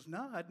it? And he goes,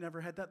 no, I'd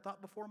never had that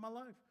thought before in my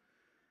life.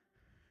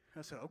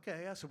 I said,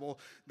 okay. I said, well,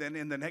 then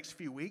in the next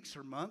few weeks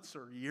or months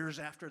or years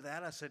after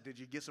that, I said, did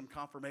you get some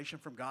confirmation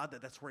from God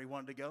that that's where he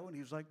wanted to go? And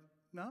he was like,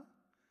 no.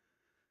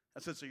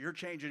 I said, so you're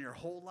changing your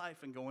whole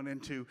life and going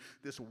into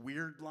this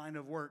weird line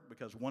of work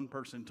because one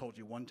person told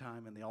you one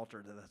time in the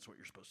altar that that's what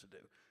you're supposed to do.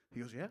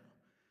 He goes,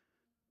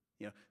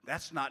 yeah.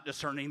 That's not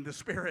discerning the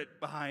spirit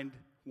behind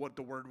what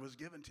the word was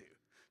given to you.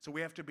 So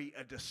we have to be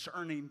a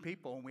discerning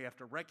people, and we have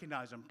to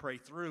recognize and pray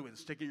through and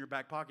stick in your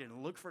back pocket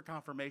and look for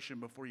confirmation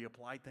before you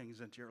apply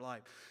things into your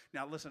life.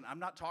 Now, listen, I'm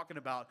not talking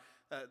about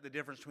the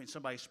difference between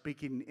somebody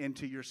speaking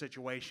into your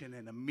situation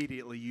and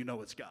immediately you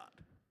know it's God.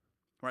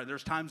 Right?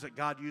 There's times that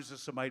God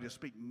uses somebody to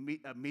speak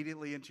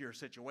immediately into your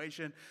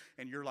situation,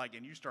 and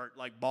you start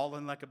like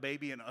bawling like a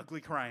baby and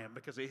ugly crying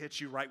because it hits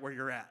you right where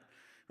you're at.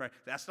 Right?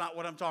 That's not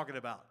what I'm talking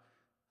about.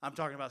 I'm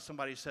talking about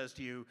somebody says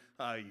to you,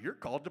 you're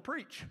called to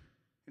preach.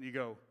 And you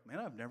go, man,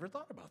 I've never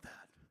thought about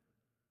that.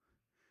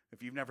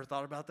 If you've never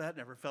thought about that,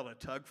 never felt a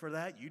tug for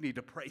that, you need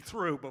to pray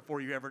through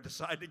before you ever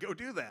decide to go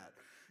do that.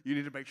 You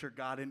need to make sure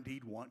God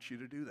indeed wants you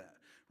to do that,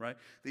 right?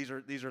 These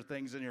are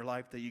things in your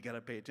life that you got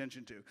to pay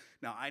attention to.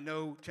 Now, I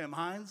know Tim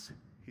Hines.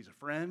 He's a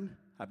friend.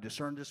 I've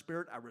discerned his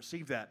spirit. I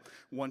received that.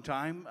 One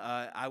time,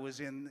 I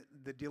was in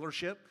the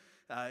dealership.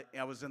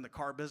 I was in the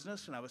car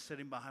business, and I was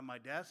sitting behind my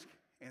desk,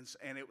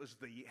 and it was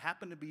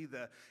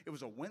it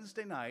was a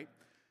Wednesday night,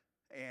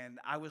 and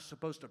I was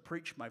supposed to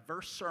preach my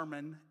first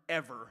sermon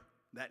ever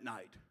that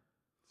night.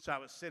 So I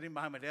was sitting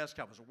behind my desk,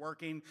 I was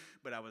working,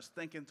 but I was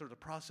thinking through the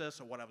process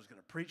of what I was going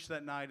to preach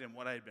that night and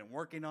what I had been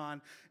working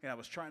on, and I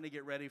was trying to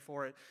get ready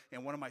for it,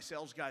 and one of my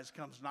sales guys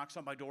comes, knocks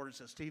on my door and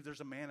says, Steve,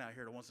 there's a man out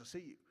here that wants to see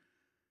you.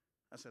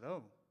 I said,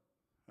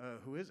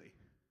 who is he?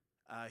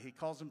 He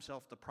calls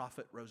himself the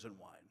Prophet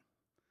Rosenwein.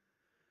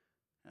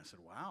 And I said,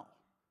 wow,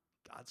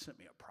 God sent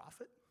me a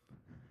prophet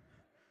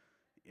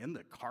in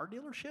the car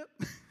dealership?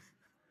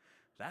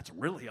 That's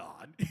really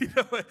odd,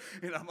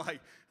 And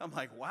I'm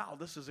like, wow,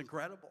 this is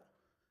incredible.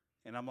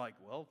 And I'm like,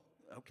 well,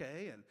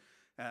 okay.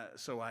 And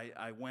so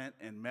I went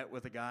and met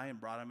with a guy and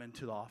brought him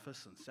into the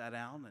office and sat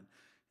down.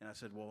 And I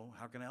said, well,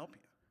 how can I help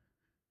you?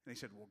 And he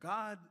said, well,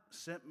 God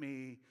sent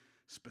me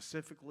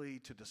specifically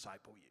to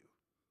disciple you.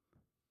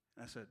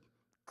 And I said,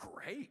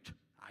 great.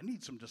 I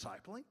need some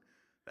discipling.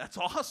 That's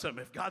awesome.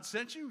 If God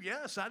sent you,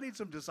 yes, I need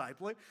some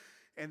discipling.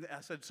 And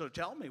I said, so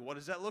tell me, what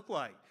does that look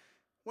like?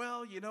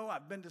 Well,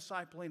 I've been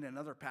discipling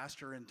another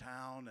pastor in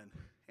town,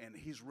 and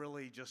he's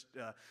really just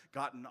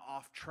gotten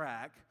off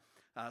track.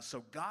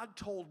 So God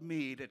told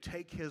me to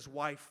take his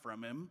wife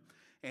from him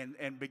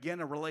and begin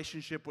a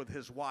relationship with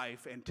his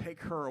wife and take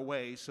her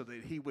away so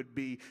that he would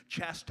be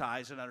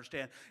chastised and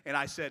understand. And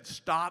I said,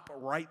 stop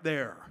right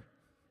there.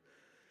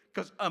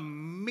 Because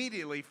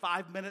immediately,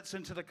 5 minutes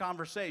into the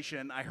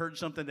conversation, I heard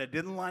something that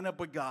didn't line up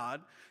with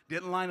God,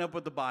 didn't line up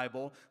with the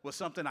Bible, was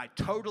something I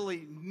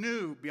totally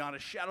knew beyond a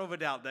shadow of a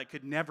doubt that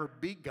could never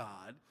be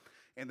God.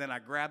 And then I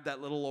grabbed that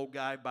little old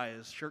guy by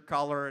his shirt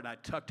collar, and I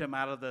tucked him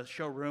out of the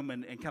showroom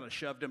and kind of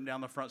shoved him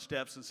down the front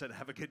steps and said,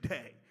 have a good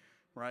day.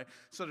 right?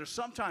 So there's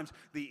sometimes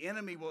the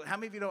enemy will, how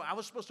many of you know, I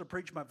was supposed to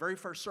preach my very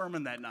first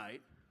sermon that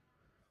night,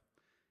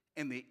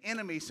 and the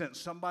enemy sent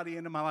somebody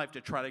into my life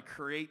to try to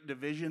create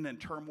division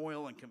and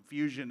turmoil and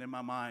confusion in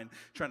my mind,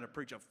 trying to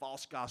preach a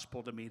false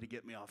gospel to me to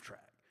get me off track.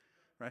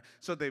 Right?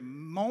 So the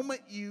moment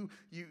you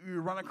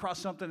run across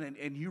something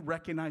and you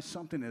recognize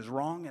something is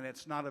wrong and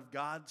it's not of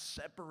God,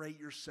 separate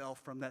yourself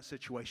from that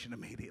situation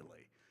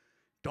immediately.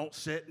 Don't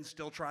sit and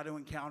still try to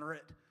encounter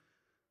it.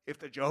 If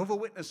the Jehovah's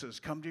Witnesses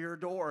come to your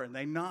door and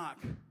they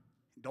knock,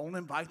 don't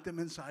invite them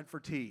inside for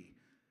tea.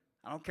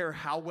 I don't care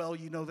how well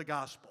you know the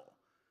gospel.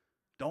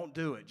 Don't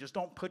do it. Just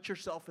don't put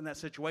yourself in that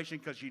situation,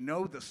 because you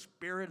know the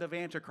spirit of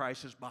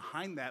Antichrist is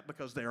behind that,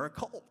 because they're a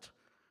cult.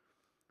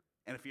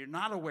 And if you're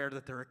not aware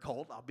that they're a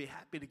cult, I'll be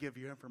happy to give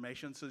you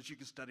information so that you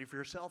can study for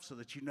yourself, so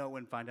that you know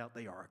and find out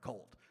they are a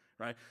cult,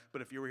 right?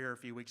 But if you were here a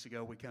few weeks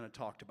ago, we kind of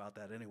talked about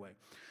that anyway.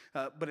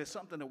 But it's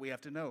something that we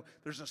have to know.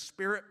 There's a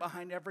spirit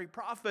behind every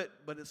prophet,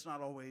 but it's not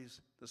always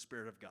the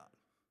Spirit of God.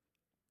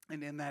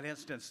 And in that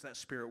instance, that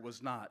spirit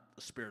was not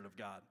the Spirit of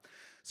God.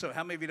 So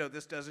how many of you know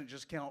this doesn't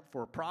just count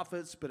for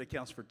prophets, but it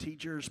counts for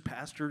teachers,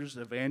 pastors,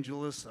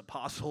 evangelists,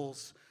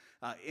 apostles,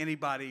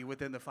 anybody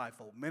within the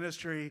fivefold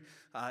ministry.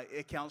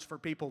 It counts for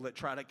people that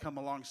try to come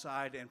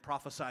alongside and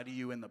prophesy to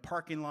you in the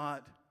parking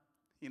lot,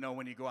 you know,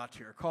 when you go out to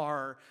your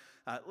car.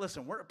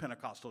 Listen, we're a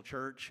Pentecostal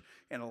church,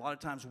 and a lot of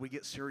times we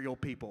get cereal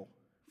people,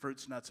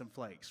 fruits, nuts, and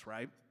flakes,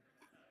 right?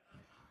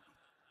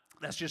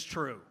 That's just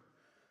true.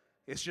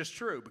 It's just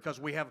true, because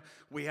we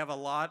have a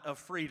lot of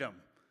freedom,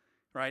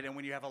 right? And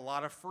when you have a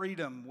lot of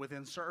freedom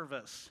within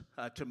service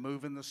to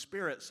move in the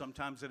Spirit,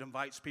 sometimes it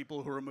invites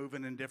people who are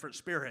moving in different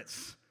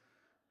spirits,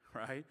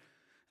 right?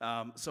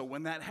 So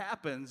when that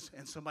happens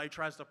and somebody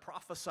tries to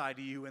prophesy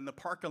to you in the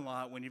parking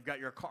lot when you've got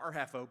your car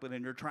half open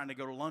and you're trying to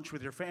go to lunch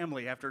with your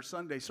family after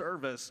Sunday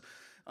service,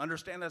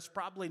 understand that's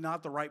probably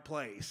not the right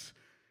place.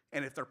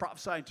 And if they're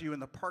prophesying to you in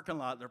the parking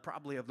lot, they're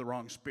probably of the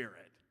wrong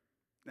spirit.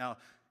 Now,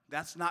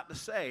 that's not to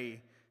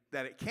say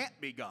that it can't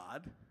be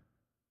God,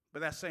 but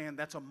that's saying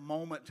that's a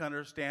moment to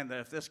understand that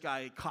if this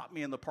guy caught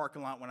me in the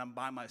parking lot when I'm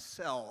by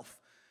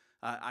myself,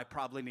 I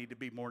probably need to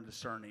be more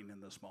discerning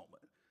in this moment.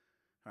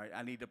 All right,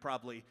 I need to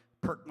probably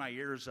perk my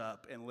ears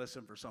up and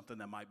listen for something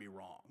that might be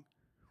wrong,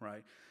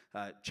 right?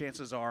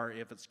 Chances are,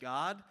 if it's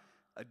God,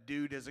 a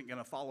dude isn't going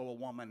to follow a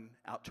woman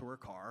out to her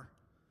car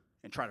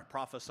and try to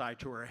prophesy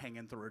to her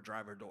hanging through her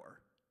driver door,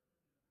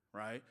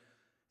 right?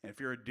 And if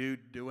you're a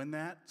dude doing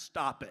that,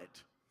 stop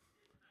it.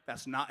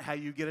 That's not how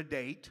you get a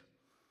date.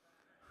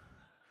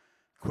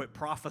 Quit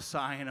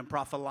prophesying and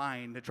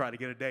prophesying to try to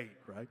get a date,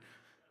 right?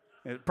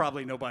 And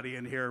probably nobody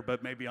in here,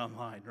 but maybe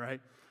online, right?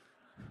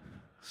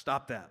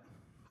 Stop that.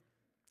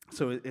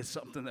 So it's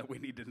something that we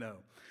need to know.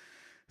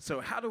 So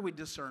how do we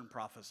discern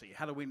prophecy?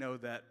 How do we know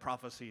that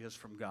prophecy is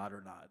from God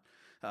or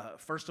not?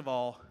 First of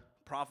all,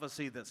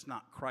 prophecy that's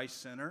not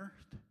Christ-centered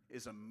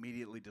is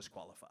immediately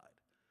disqualified.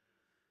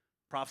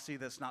 Prophecy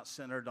that's not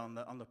centered on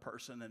the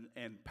person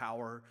and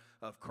power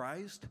of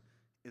Christ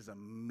is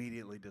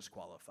immediately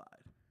disqualified.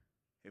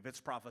 If it's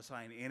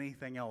prophesying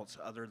anything else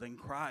other than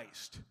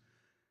Christ,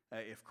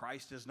 if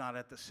Christ is not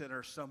at the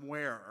center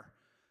somewhere,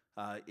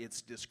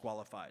 it's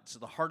disqualified. So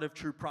the heart of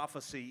true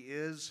prophecy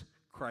is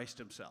Christ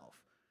himself.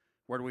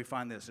 Where do we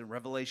find this? In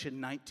Revelation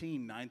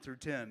 19, 9 through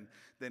 10.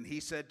 Then he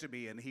said to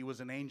me, and he was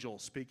an angel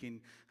speaking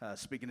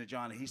to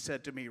John, he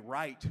said to me,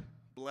 "Write,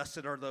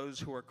 blessed are those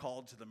who are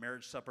called to the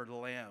marriage supper of the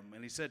Lamb."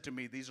 And he said to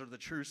me, "These are the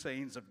true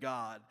sayings of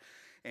God."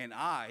 And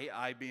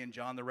I being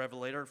John the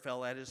Revelator,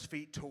 fell at his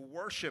feet to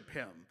worship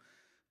him.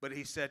 But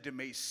he said to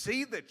me,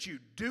 "See that you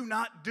do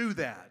not do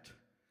that.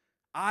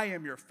 I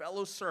am your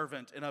fellow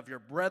servant and of your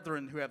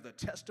brethren who have the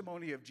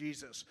testimony of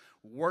Jesus.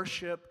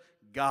 Worship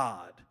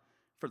God,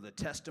 for the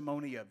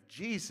testimony of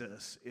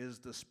Jesus is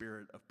the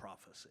spirit of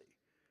prophecy."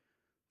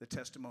 The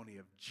testimony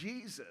of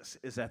Jesus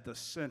is at the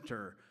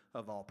center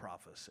of all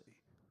prophecy.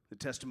 The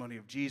testimony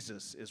of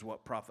Jesus is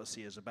what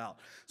prophecy is about.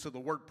 So the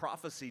word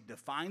prophecy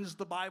defines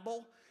the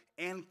Bible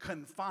and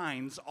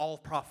confines all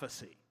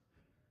prophecy.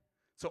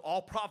 So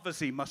all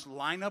prophecy must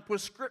line up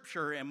with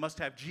Scripture and must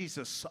have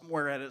Jesus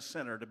somewhere at its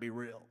center to be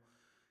real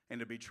and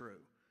to be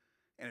true.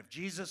 And if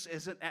Jesus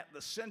isn't at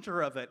the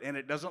center of it and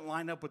it doesn't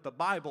line up with the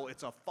Bible,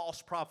 it's a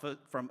false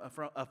prophet from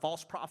a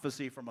false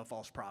prophecy from a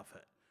false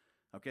prophet.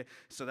 Okay,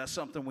 so that's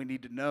something we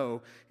need to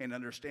know and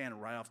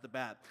understand right off the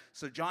bat.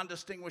 So John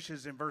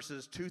distinguishes in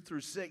verses 2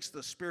 through 6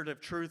 the spirit of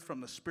truth from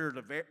the spirit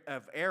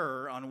of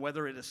error on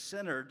whether it is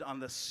centered on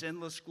the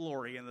sinless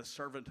glory and the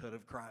servanthood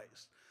of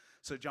Christ.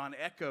 So John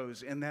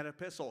echoes in that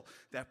epistle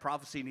that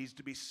prophecy needs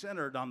to be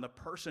centered on the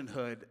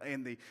personhood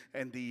and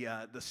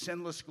the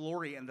sinless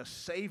glory and the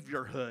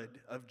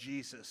saviorhood of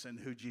Jesus and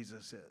who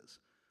Jesus is.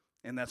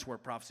 And that's where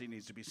prophecy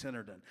needs to be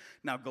centered in.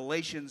 Now,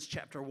 Galatians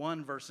chapter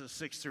 1, verses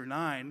 6 through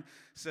 9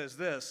 says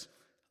this: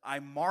 "I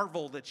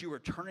marvel that you are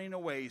turning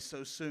away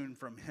so soon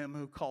from him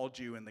who called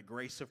you in the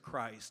grace of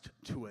Christ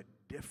to a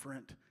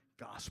different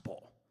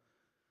gospel."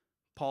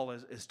 Paul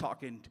is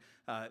talking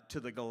to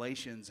the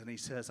Galatians, and he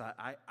says,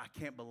 I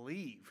can't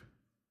believe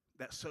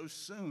that so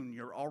soon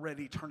you're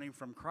already turning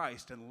from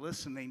Christ and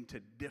listening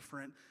to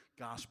different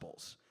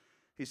gospels.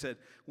 He said,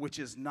 which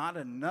is not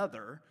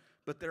another,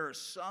 but there are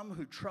some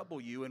who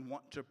trouble you and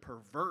want to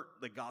pervert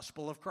the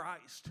gospel of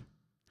Christ.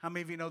 How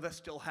many of you know that's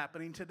still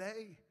happening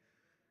today?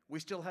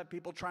 We still have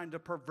people trying to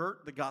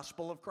pervert the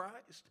gospel of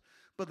Christ.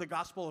 But the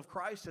gospel of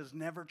Christ has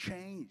never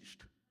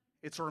changed.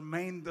 It's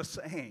remained the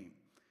same,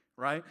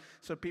 right?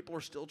 So people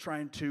are still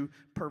trying to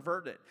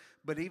pervert it.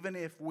 But even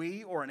if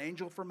we or an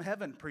angel from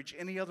heaven preach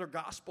any other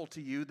gospel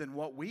to you than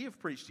what we have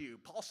preached to you,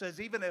 Paul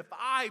says, even if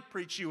I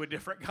preach you a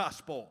different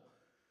gospel,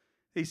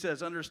 he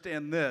says,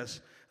 understand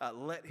this,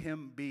 let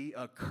him be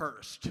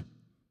accursed,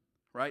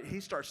 right? He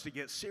starts to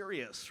get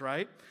serious,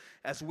 right?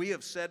 As we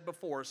have said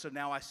before, so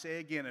now I say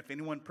again, if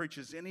anyone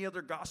preaches any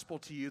other gospel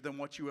to you than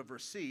what you have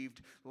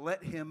received,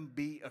 let him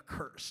be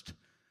accursed.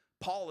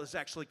 Paul is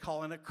actually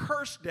calling a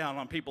curse down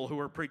on people who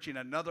are preaching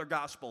another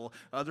gospel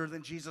other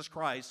than Jesus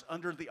Christ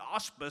under the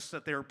auspice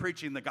that they are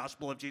preaching the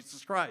gospel of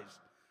Jesus Christ.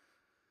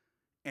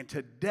 And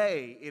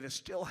today, it is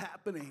still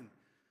happening.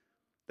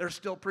 There's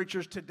still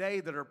preachers today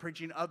that are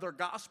preaching other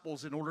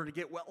gospels in order to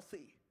get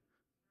wealthy.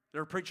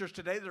 There are preachers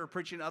today that are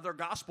preaching other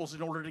gospels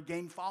in order to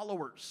gain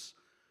followers.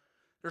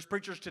 There's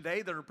preachers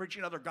today that are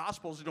preaching other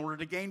gospels in order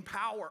to gain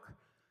power.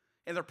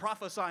 And they're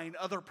prophesying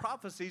other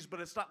prophecies, but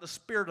it's not the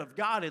Spirit of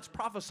God. It's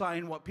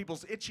prophesying what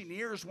people's itching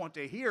ears want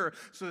to hear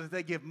so that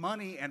they give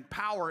money and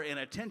power and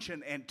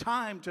attention and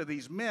time to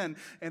these men.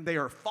 And they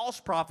are false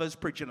prophets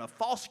preaching a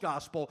false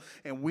gospel,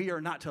 and we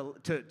are not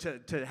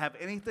to have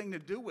anything to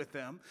do with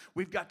them.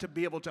 We've got to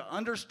be able to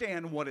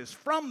understand what is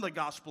from the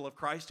gospel of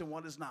Christ and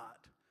what is not.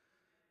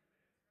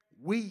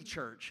 We,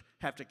 church,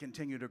 have to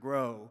continue to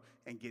grow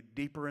and get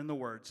deeper in the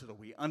Word so that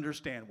we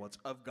understand what's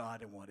of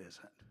God and what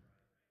isn't.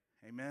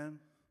 Amen?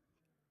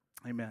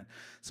 Amen.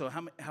 So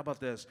how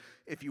about this?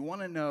 If you want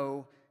to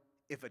know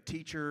if a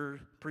teacher,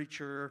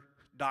 preacher,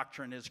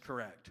 doctrine is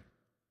correct,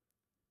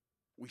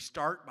 we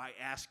start by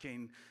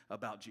asking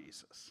about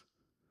Jesus.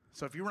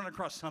 So if you run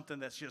across something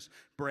that's just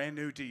brand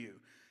new to you,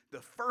 the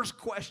first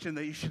question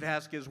that you should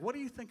ask is, what do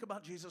you think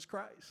about Jesus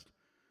Christ?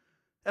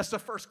 That's the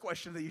first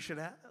question that you should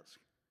ask.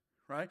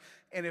 Right?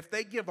 And if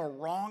they give a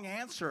wrong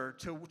answer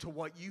to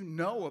what you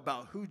know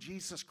about who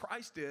Jesus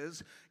Christ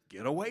is,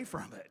 get away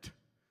from it.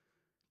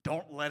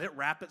 Don't let it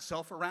wrap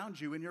itself around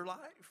you in your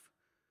life.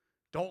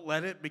 Don't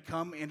let it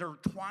become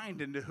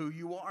intertwined into who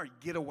you are.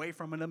 Get away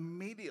from it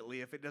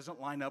immediately if it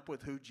doesn't line up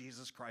with who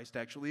Jesus Christ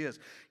actually is.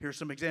 Here's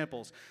some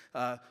examples.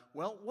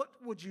 Well, what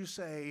would you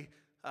say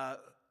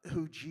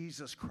who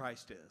Jesus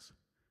Christ is?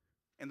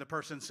 And the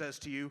person says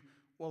to you,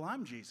 well,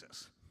 I'm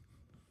Jesus.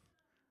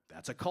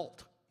 That's a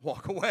cult.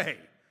 Walk away.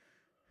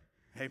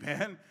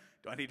 Amen.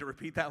 Do I need to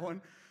repeat that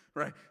one?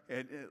 Right.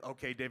 And,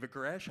 okay, David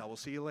Koresh, I will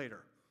see you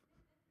later.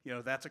 You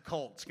know, that's a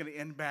cult. It's going to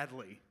end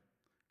badly.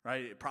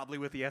 Right. Probably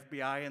with the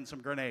FBI and some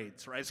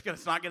grenades. Right.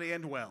 It's not going to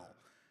end well.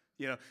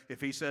 You know,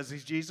 if he says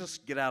he's Jesus,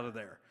 get out of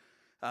there.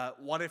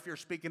 What if you're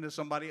speaking to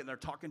somebody and they're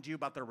talking to you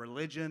about their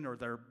religion or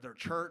their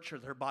church or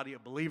their body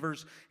of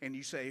believers, and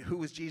you say,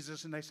 who is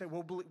Jesus? And they say,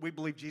 well, we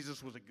believe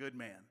Jesus was a good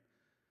man.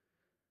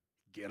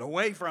 Get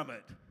away from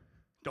it.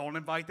 Don't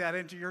invite that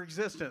into your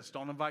existence.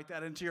 Don't invite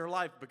that into your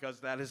life, because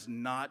that is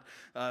not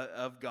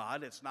of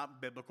God. It's not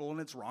biblical,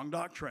 and it's wrong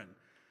doctrine.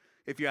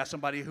 If you ask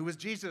somebody who is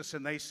Jesus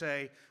and they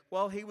say,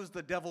 well, he was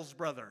the devil's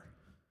brother.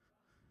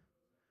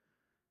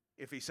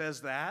 If he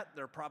says that,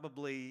 they're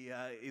probably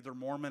either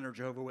Mormon or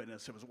Jehovah's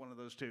Witness. It was one of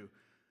those two.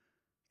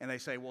 And they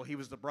say, well, he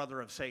was the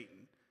brother of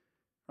Satan.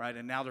 Right?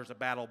 And now there's a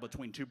battle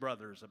between two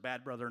brothers, a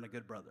bad brother and a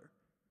good brother.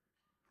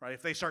 Right?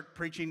 If they start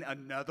preaching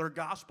another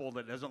gospel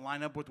that doesn't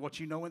line up with what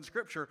you know in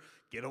Scripture,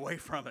 get away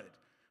from it.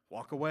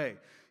 Walk away.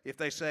 If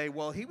they say,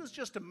 well, he was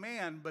just a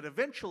man, but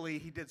eventually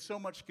he did so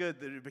much good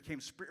that he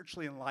became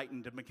spiritually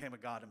enlightened and became a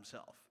God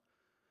himself.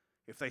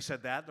 If they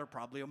said that, they're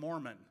probably a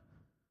Mormon.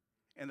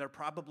 And they're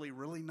probably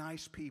really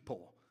nice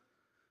people.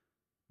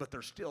 But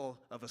they're still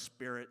of a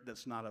spirit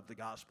that's not of the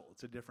gospel.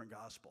 It's a different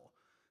gospel.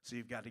 So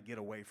you've got to get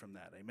away from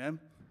that. Amen?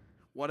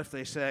 What if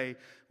they say,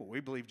 well, we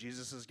believe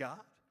Jesus is God?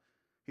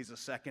 He's a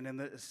second in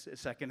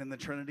the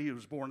Trinity. He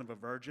was born of a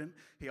virgin.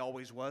 He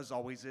always was,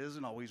 always is,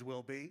 and always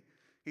will be.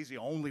 He's the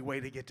only way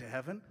to get to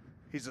heaven.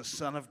 He's the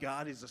Son of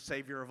God. He's the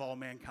Savior of all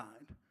mankind.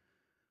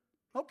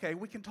 Okay,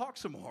 we can talk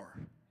some more.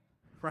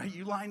 Right?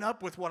 You line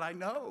up with what I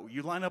know.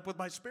 You line up with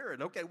my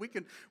spirit. Okay, we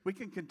can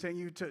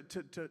continue to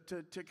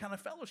kind of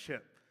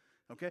fellowship.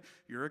 Okay?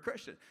 You're a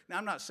Christian. Now,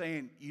 I'm not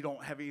saying you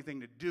don't have anything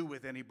to do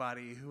with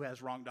anybody who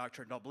has wrong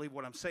doctrine. Don't believe.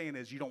 What I'm saying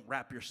is you don't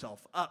wrap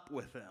yourself up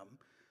with them.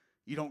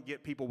 You don't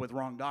get people with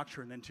wrong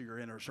doctrine into your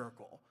inner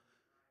circle.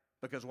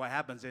 Because what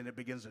happens then, it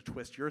begins to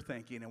twist your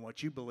thinking and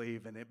what you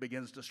believe, and it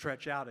begins to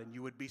stretch out, and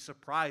you would be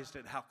surprised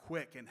at how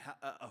quick and how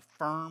a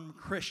firm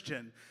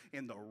Christian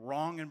in the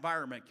wrong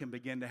environment can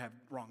begin to have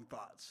wrong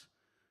thoughts.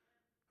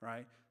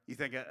 Right? You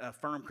think a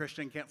firm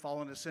Christian can't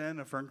fall into sin?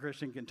 A firm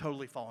Christian can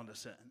totally fall into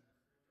sin.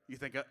 You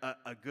think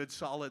a good,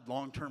 solid,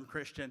 long-term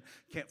Christian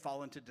can't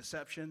fall into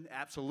deception?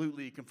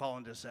 Absolutely, you can fall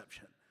into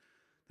deception.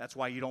 That's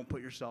why you don't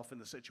put yourself in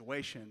the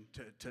situation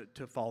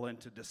to fall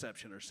into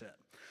deception or sin.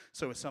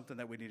 So it's something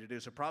that we need to do.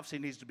 So prophecy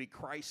needs to be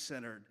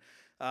Christ-centered.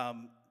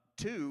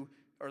 Two,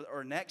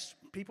 or next,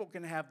 people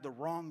can have the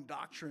wrong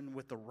doctrine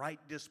with the right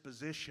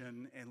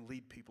disposition and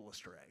lead people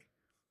astray.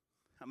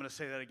 I'm going to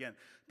say that again.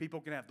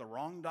 People can have the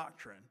wrong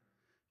doctrine,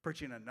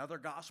 preaching another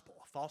gospel,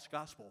 a false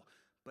gospel,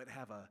 but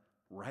have a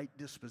right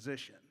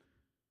disposition,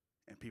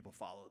 and people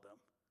follow them.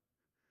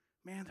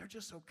 Man, they're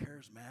just so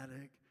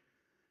charismatic.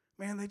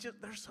 Man,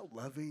 they're so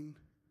loving.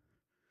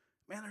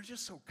 Man, they're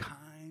just so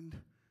kind.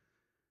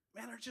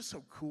 Man, they're just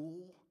so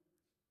cool.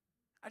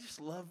 I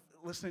just love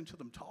listening to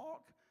them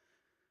talk.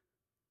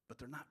 But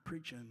they're not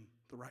preaching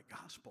the right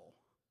gospel,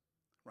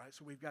 right?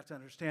 So we've got to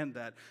understand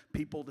that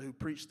people who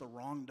preach the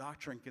wrong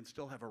doctrine can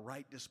still have a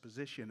right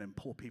disposition and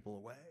pull people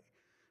away.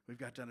 We've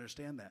got to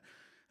understand that.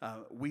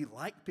 We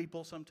like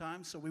people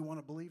sometimes, so we want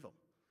to believe them.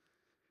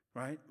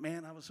 Right?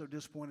 Man, I was so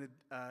disappointed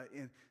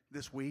in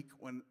this week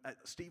when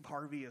Steve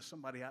Harvey is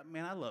somebody,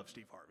 I love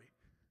Steve Harvey.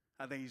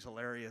 I think he's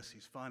hilarious.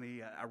 He's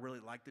funny. I really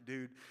like the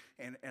dude.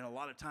 And a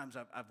lot of times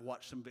I've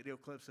watched some video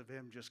clips of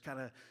him just kind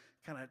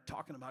of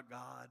talking about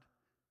God.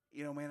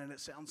 You know, man, and it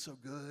sounds so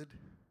good.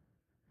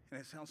 And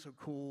it sounds so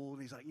cool.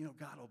 And he's like,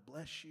 God will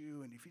bless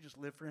you. And if you just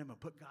live for him and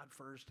put God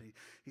first,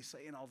 he's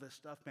saying all this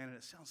stuff, man, and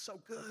it sounds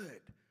so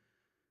good.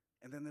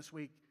 And then this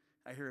week,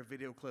 I hear a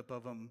video clip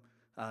of him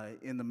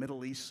in the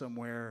Middle East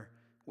somewhere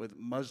with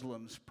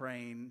Muslims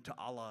praying to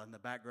Allah in the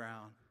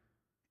background.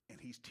 And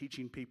he's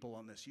teaching people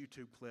on this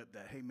YouTube clip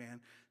that, hey,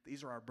 man,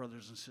 these are our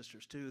brothers and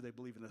sisters too. They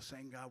believe in the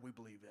same God we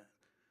believe in.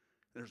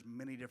 There's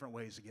many different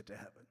ways to get to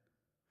heaven.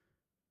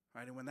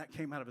 Right? And when that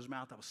came out of his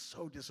mouth, I was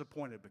so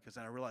disappointed because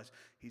then I realized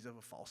he's of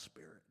a false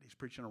spirit. He's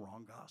preaching a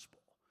wrong gospel.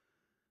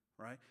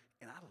 Right?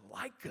 And I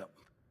like him.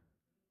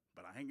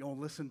 But I ain't going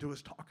to listen to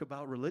his talk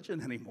about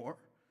religion anymore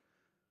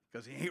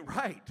because he ain't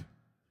right.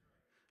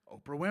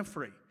 Oprah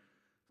Winfrey,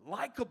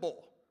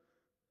 likable,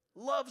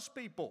 loves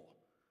people,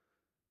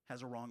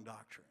 has a wrong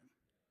doctrine.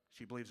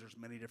 She believes there's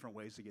many different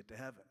ways to get to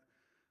heaven.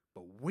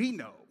 But we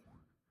know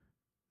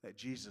that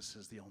Jesus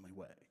is the only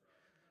way.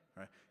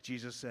 Right?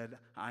 Jesus said,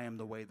 I am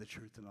the way, the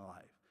truth, and the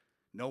life.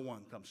 No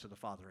one comes to the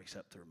Father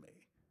except through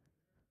me.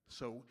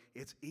 So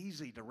it's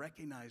easy to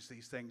recognize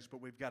these things,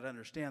 but we've got to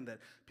understand that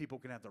people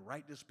can have the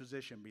right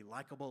disposition, be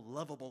likable,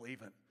 lovable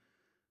even,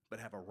 but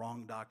have a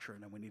wrong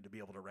doctrine, and we need to be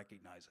able to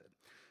recognize it.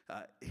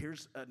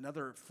 Here's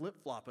another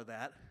flip-flop of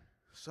that.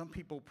 Some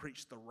people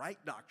preach the right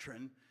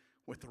doctrine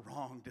with the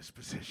wrong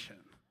disposition.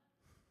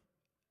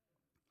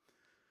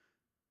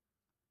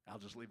 I'll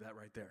just leave that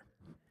right there.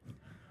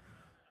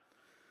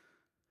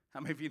 How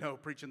many of you know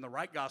preaching the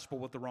right gospel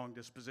with the wrong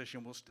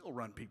disposition will still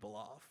run people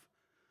off?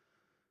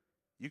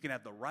 You can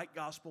have the right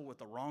gospel with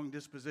the wrong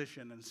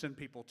disposition and send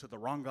people to the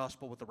wrong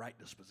gospel with the right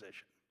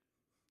disposition,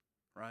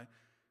 right?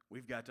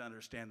 We've got to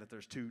understand that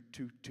there's two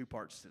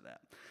parts to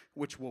that,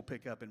 which we'll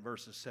pick up in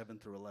verses 7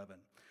 through 11.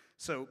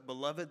 So,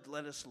 beloved,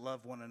 let us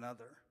love one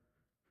another,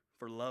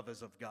 for love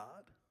is of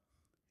God.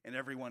 And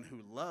everyone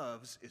who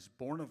loves is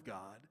born of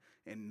God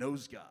and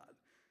knows God.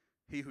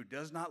 He who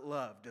does not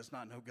love does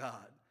not know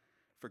God,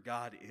 for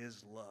God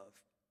is love.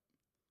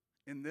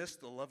 In this,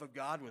 the love of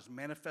God was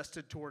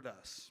manifested toward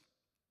us,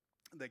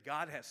 that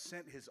God has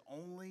sent his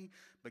only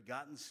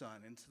begotten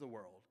Son into the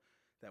world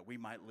that we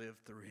might live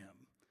through him.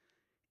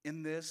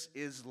 In this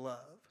is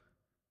love,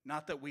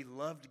 not that we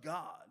loved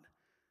God,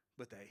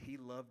 but that he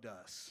loved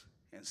us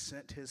and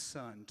sent his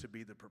Son to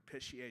be the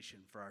propitiation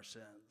for our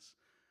sins.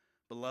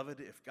 Beloved,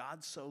 if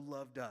God so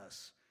loved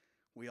us,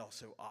 we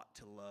also ought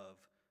to love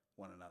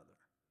one another.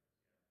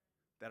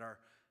 That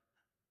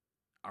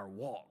our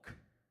walk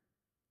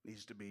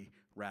needs to be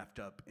wrapped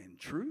up in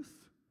truth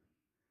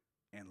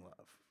and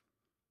love,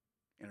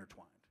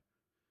 intertwined,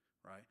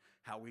 right?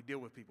 How we deal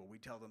with people, we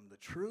tell them the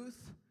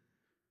truth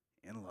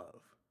in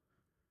love.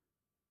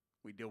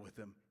 We deal with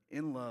them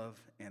in love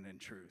and in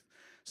truth.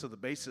 So the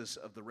basis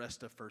of the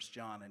rest of 1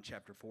 John in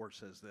chapter 4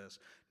 says this: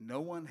 no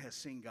one has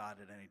seen God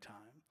at any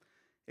time.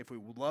 If we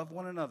love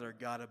one another,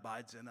 God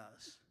abides in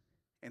us,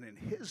 and in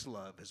his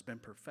love has been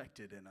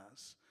perfected in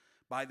us.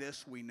 By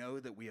this we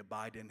know that we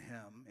abide in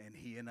him and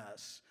he in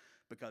us,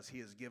 because he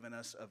has given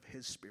us of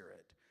his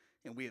Spirit.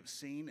 And we have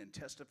seen and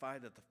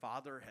testified that the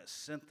Father has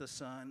sent the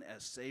Son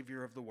as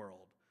Savior of the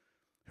world.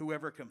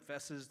 Whoever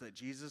confesses that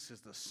Jesus is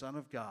the Son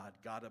of God,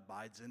 God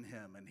abides in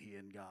him and he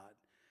in God.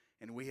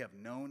 And we have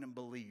known and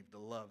believed the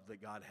love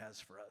that God has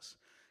for us.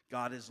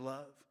 God is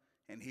love,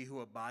 and he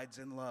who abides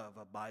in love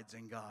abides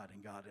in God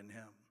and God in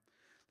him.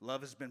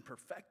 Love has been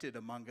perfected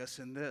among us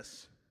in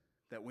this,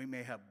 that we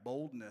may have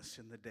boldness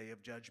in the day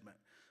of judgment.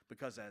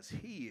 Because as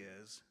he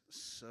is,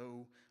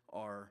 so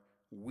are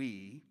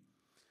we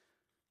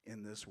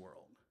in this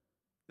world.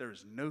 There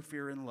is no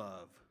fear in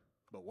love,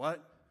 but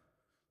what?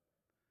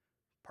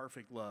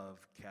 Perfect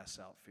love casts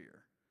out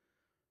fear,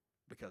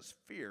 because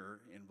fear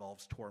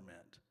involves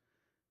torment.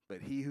 But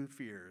he who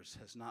fears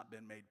has not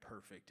been made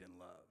perfect in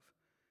love.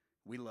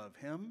 We love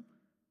him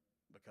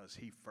because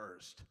he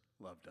first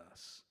loved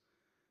us.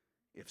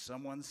 If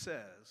someone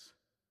says,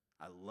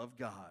 I love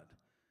God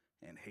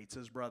and hates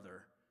his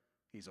brother,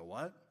 he's a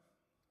what?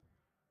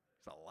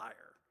 He's a liar.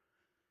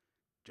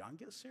 John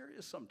gets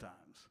serious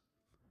sometimes.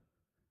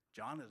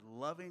 John is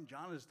loving.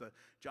 John is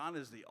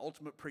the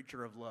ultimate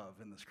preacher of love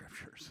in the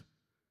scriptures.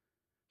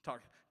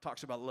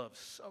 Talks about love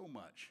so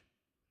much,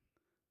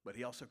 but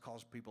he also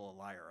calls people a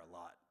liar a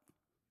lot.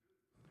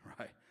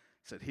 Right?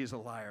 He said, he's a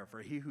liar,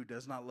 for he who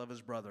does not love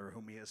his brother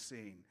whom he has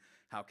seen,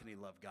 how can he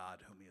love God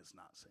whom he has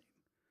not seen?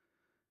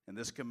 And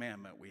this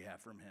commandment we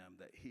have from him,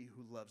 that he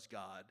who loves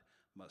God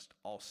must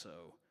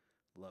also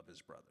love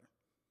his brother.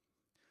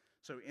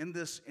 So in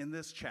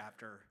this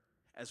chapter,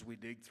 as we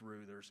dig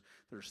through,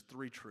 there's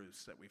three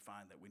truths that we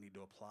find that we need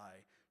to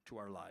apply to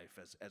our life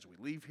as we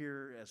leave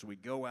here, as we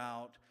go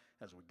out,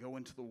 as we go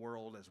into the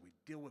world, as we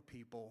deal with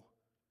people,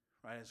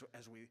 right?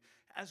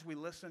 As we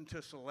listen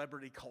to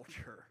celebrity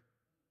culture.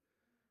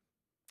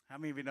 How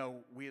many of you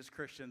know we as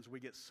Christians, we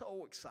get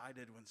so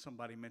excited when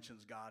somebody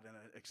mentions God in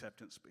an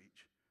acceptance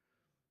speech?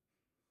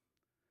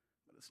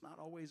 But it's not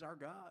always our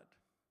God,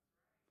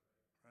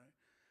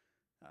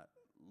 right?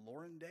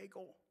 Lauren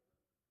Daigle,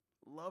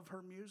 love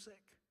her music.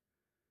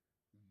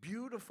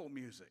 Beautiful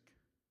music,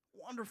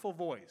 wonderful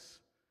voice.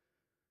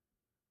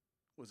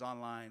 Was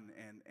online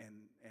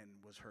and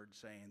was heard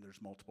saying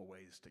there's multiple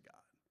ways to God.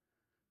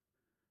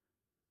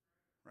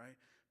 Right?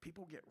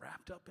 People get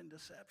wrapped up in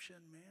deception,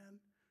 man.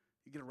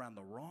 You get around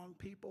the wrong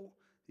people,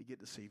 you get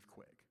deceived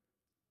quick.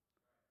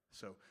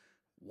 So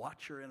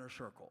watch your inner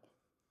circle.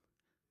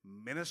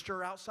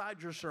 Minister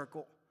outside your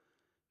circle.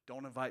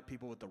 Don't invite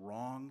people with the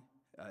wrong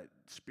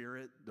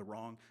spirit, the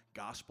wrong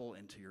gospel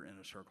into your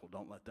inner circle.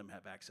 Don't let them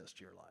have access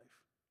to your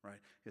life, right?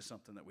 It's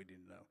something that we need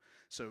to know.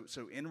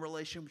 So in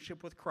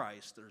relationship with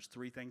Christ, there's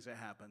three things that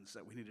happens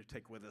that we need to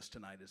take with us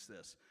tonight is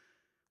this.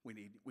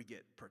 We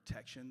get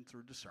protection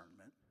through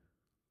discernment.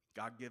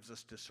 God gives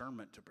us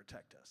discernment to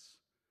protect us,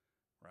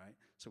 right?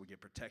 So we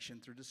get protection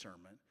through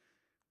discernment.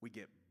 We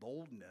get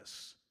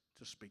boldness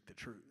to speak the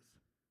truth.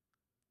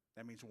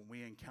 That means when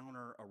we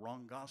encounter a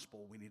wrong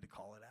gospel, we need to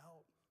call it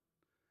out.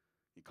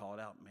 You call it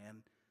out, man,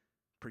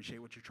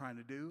 appreciate what you're trying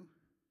to do.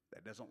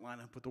 That doesn't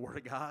line up with the Word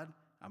of God.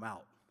 I'm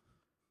out.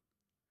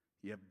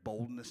 You have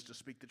boldness to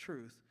speak the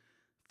truth.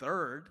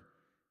 Third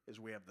is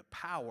we have the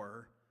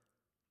power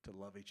to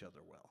love each other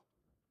well.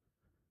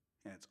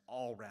 And it's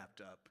all wrapped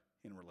up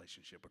in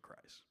relationship with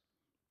Christ.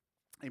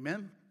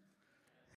 Amen?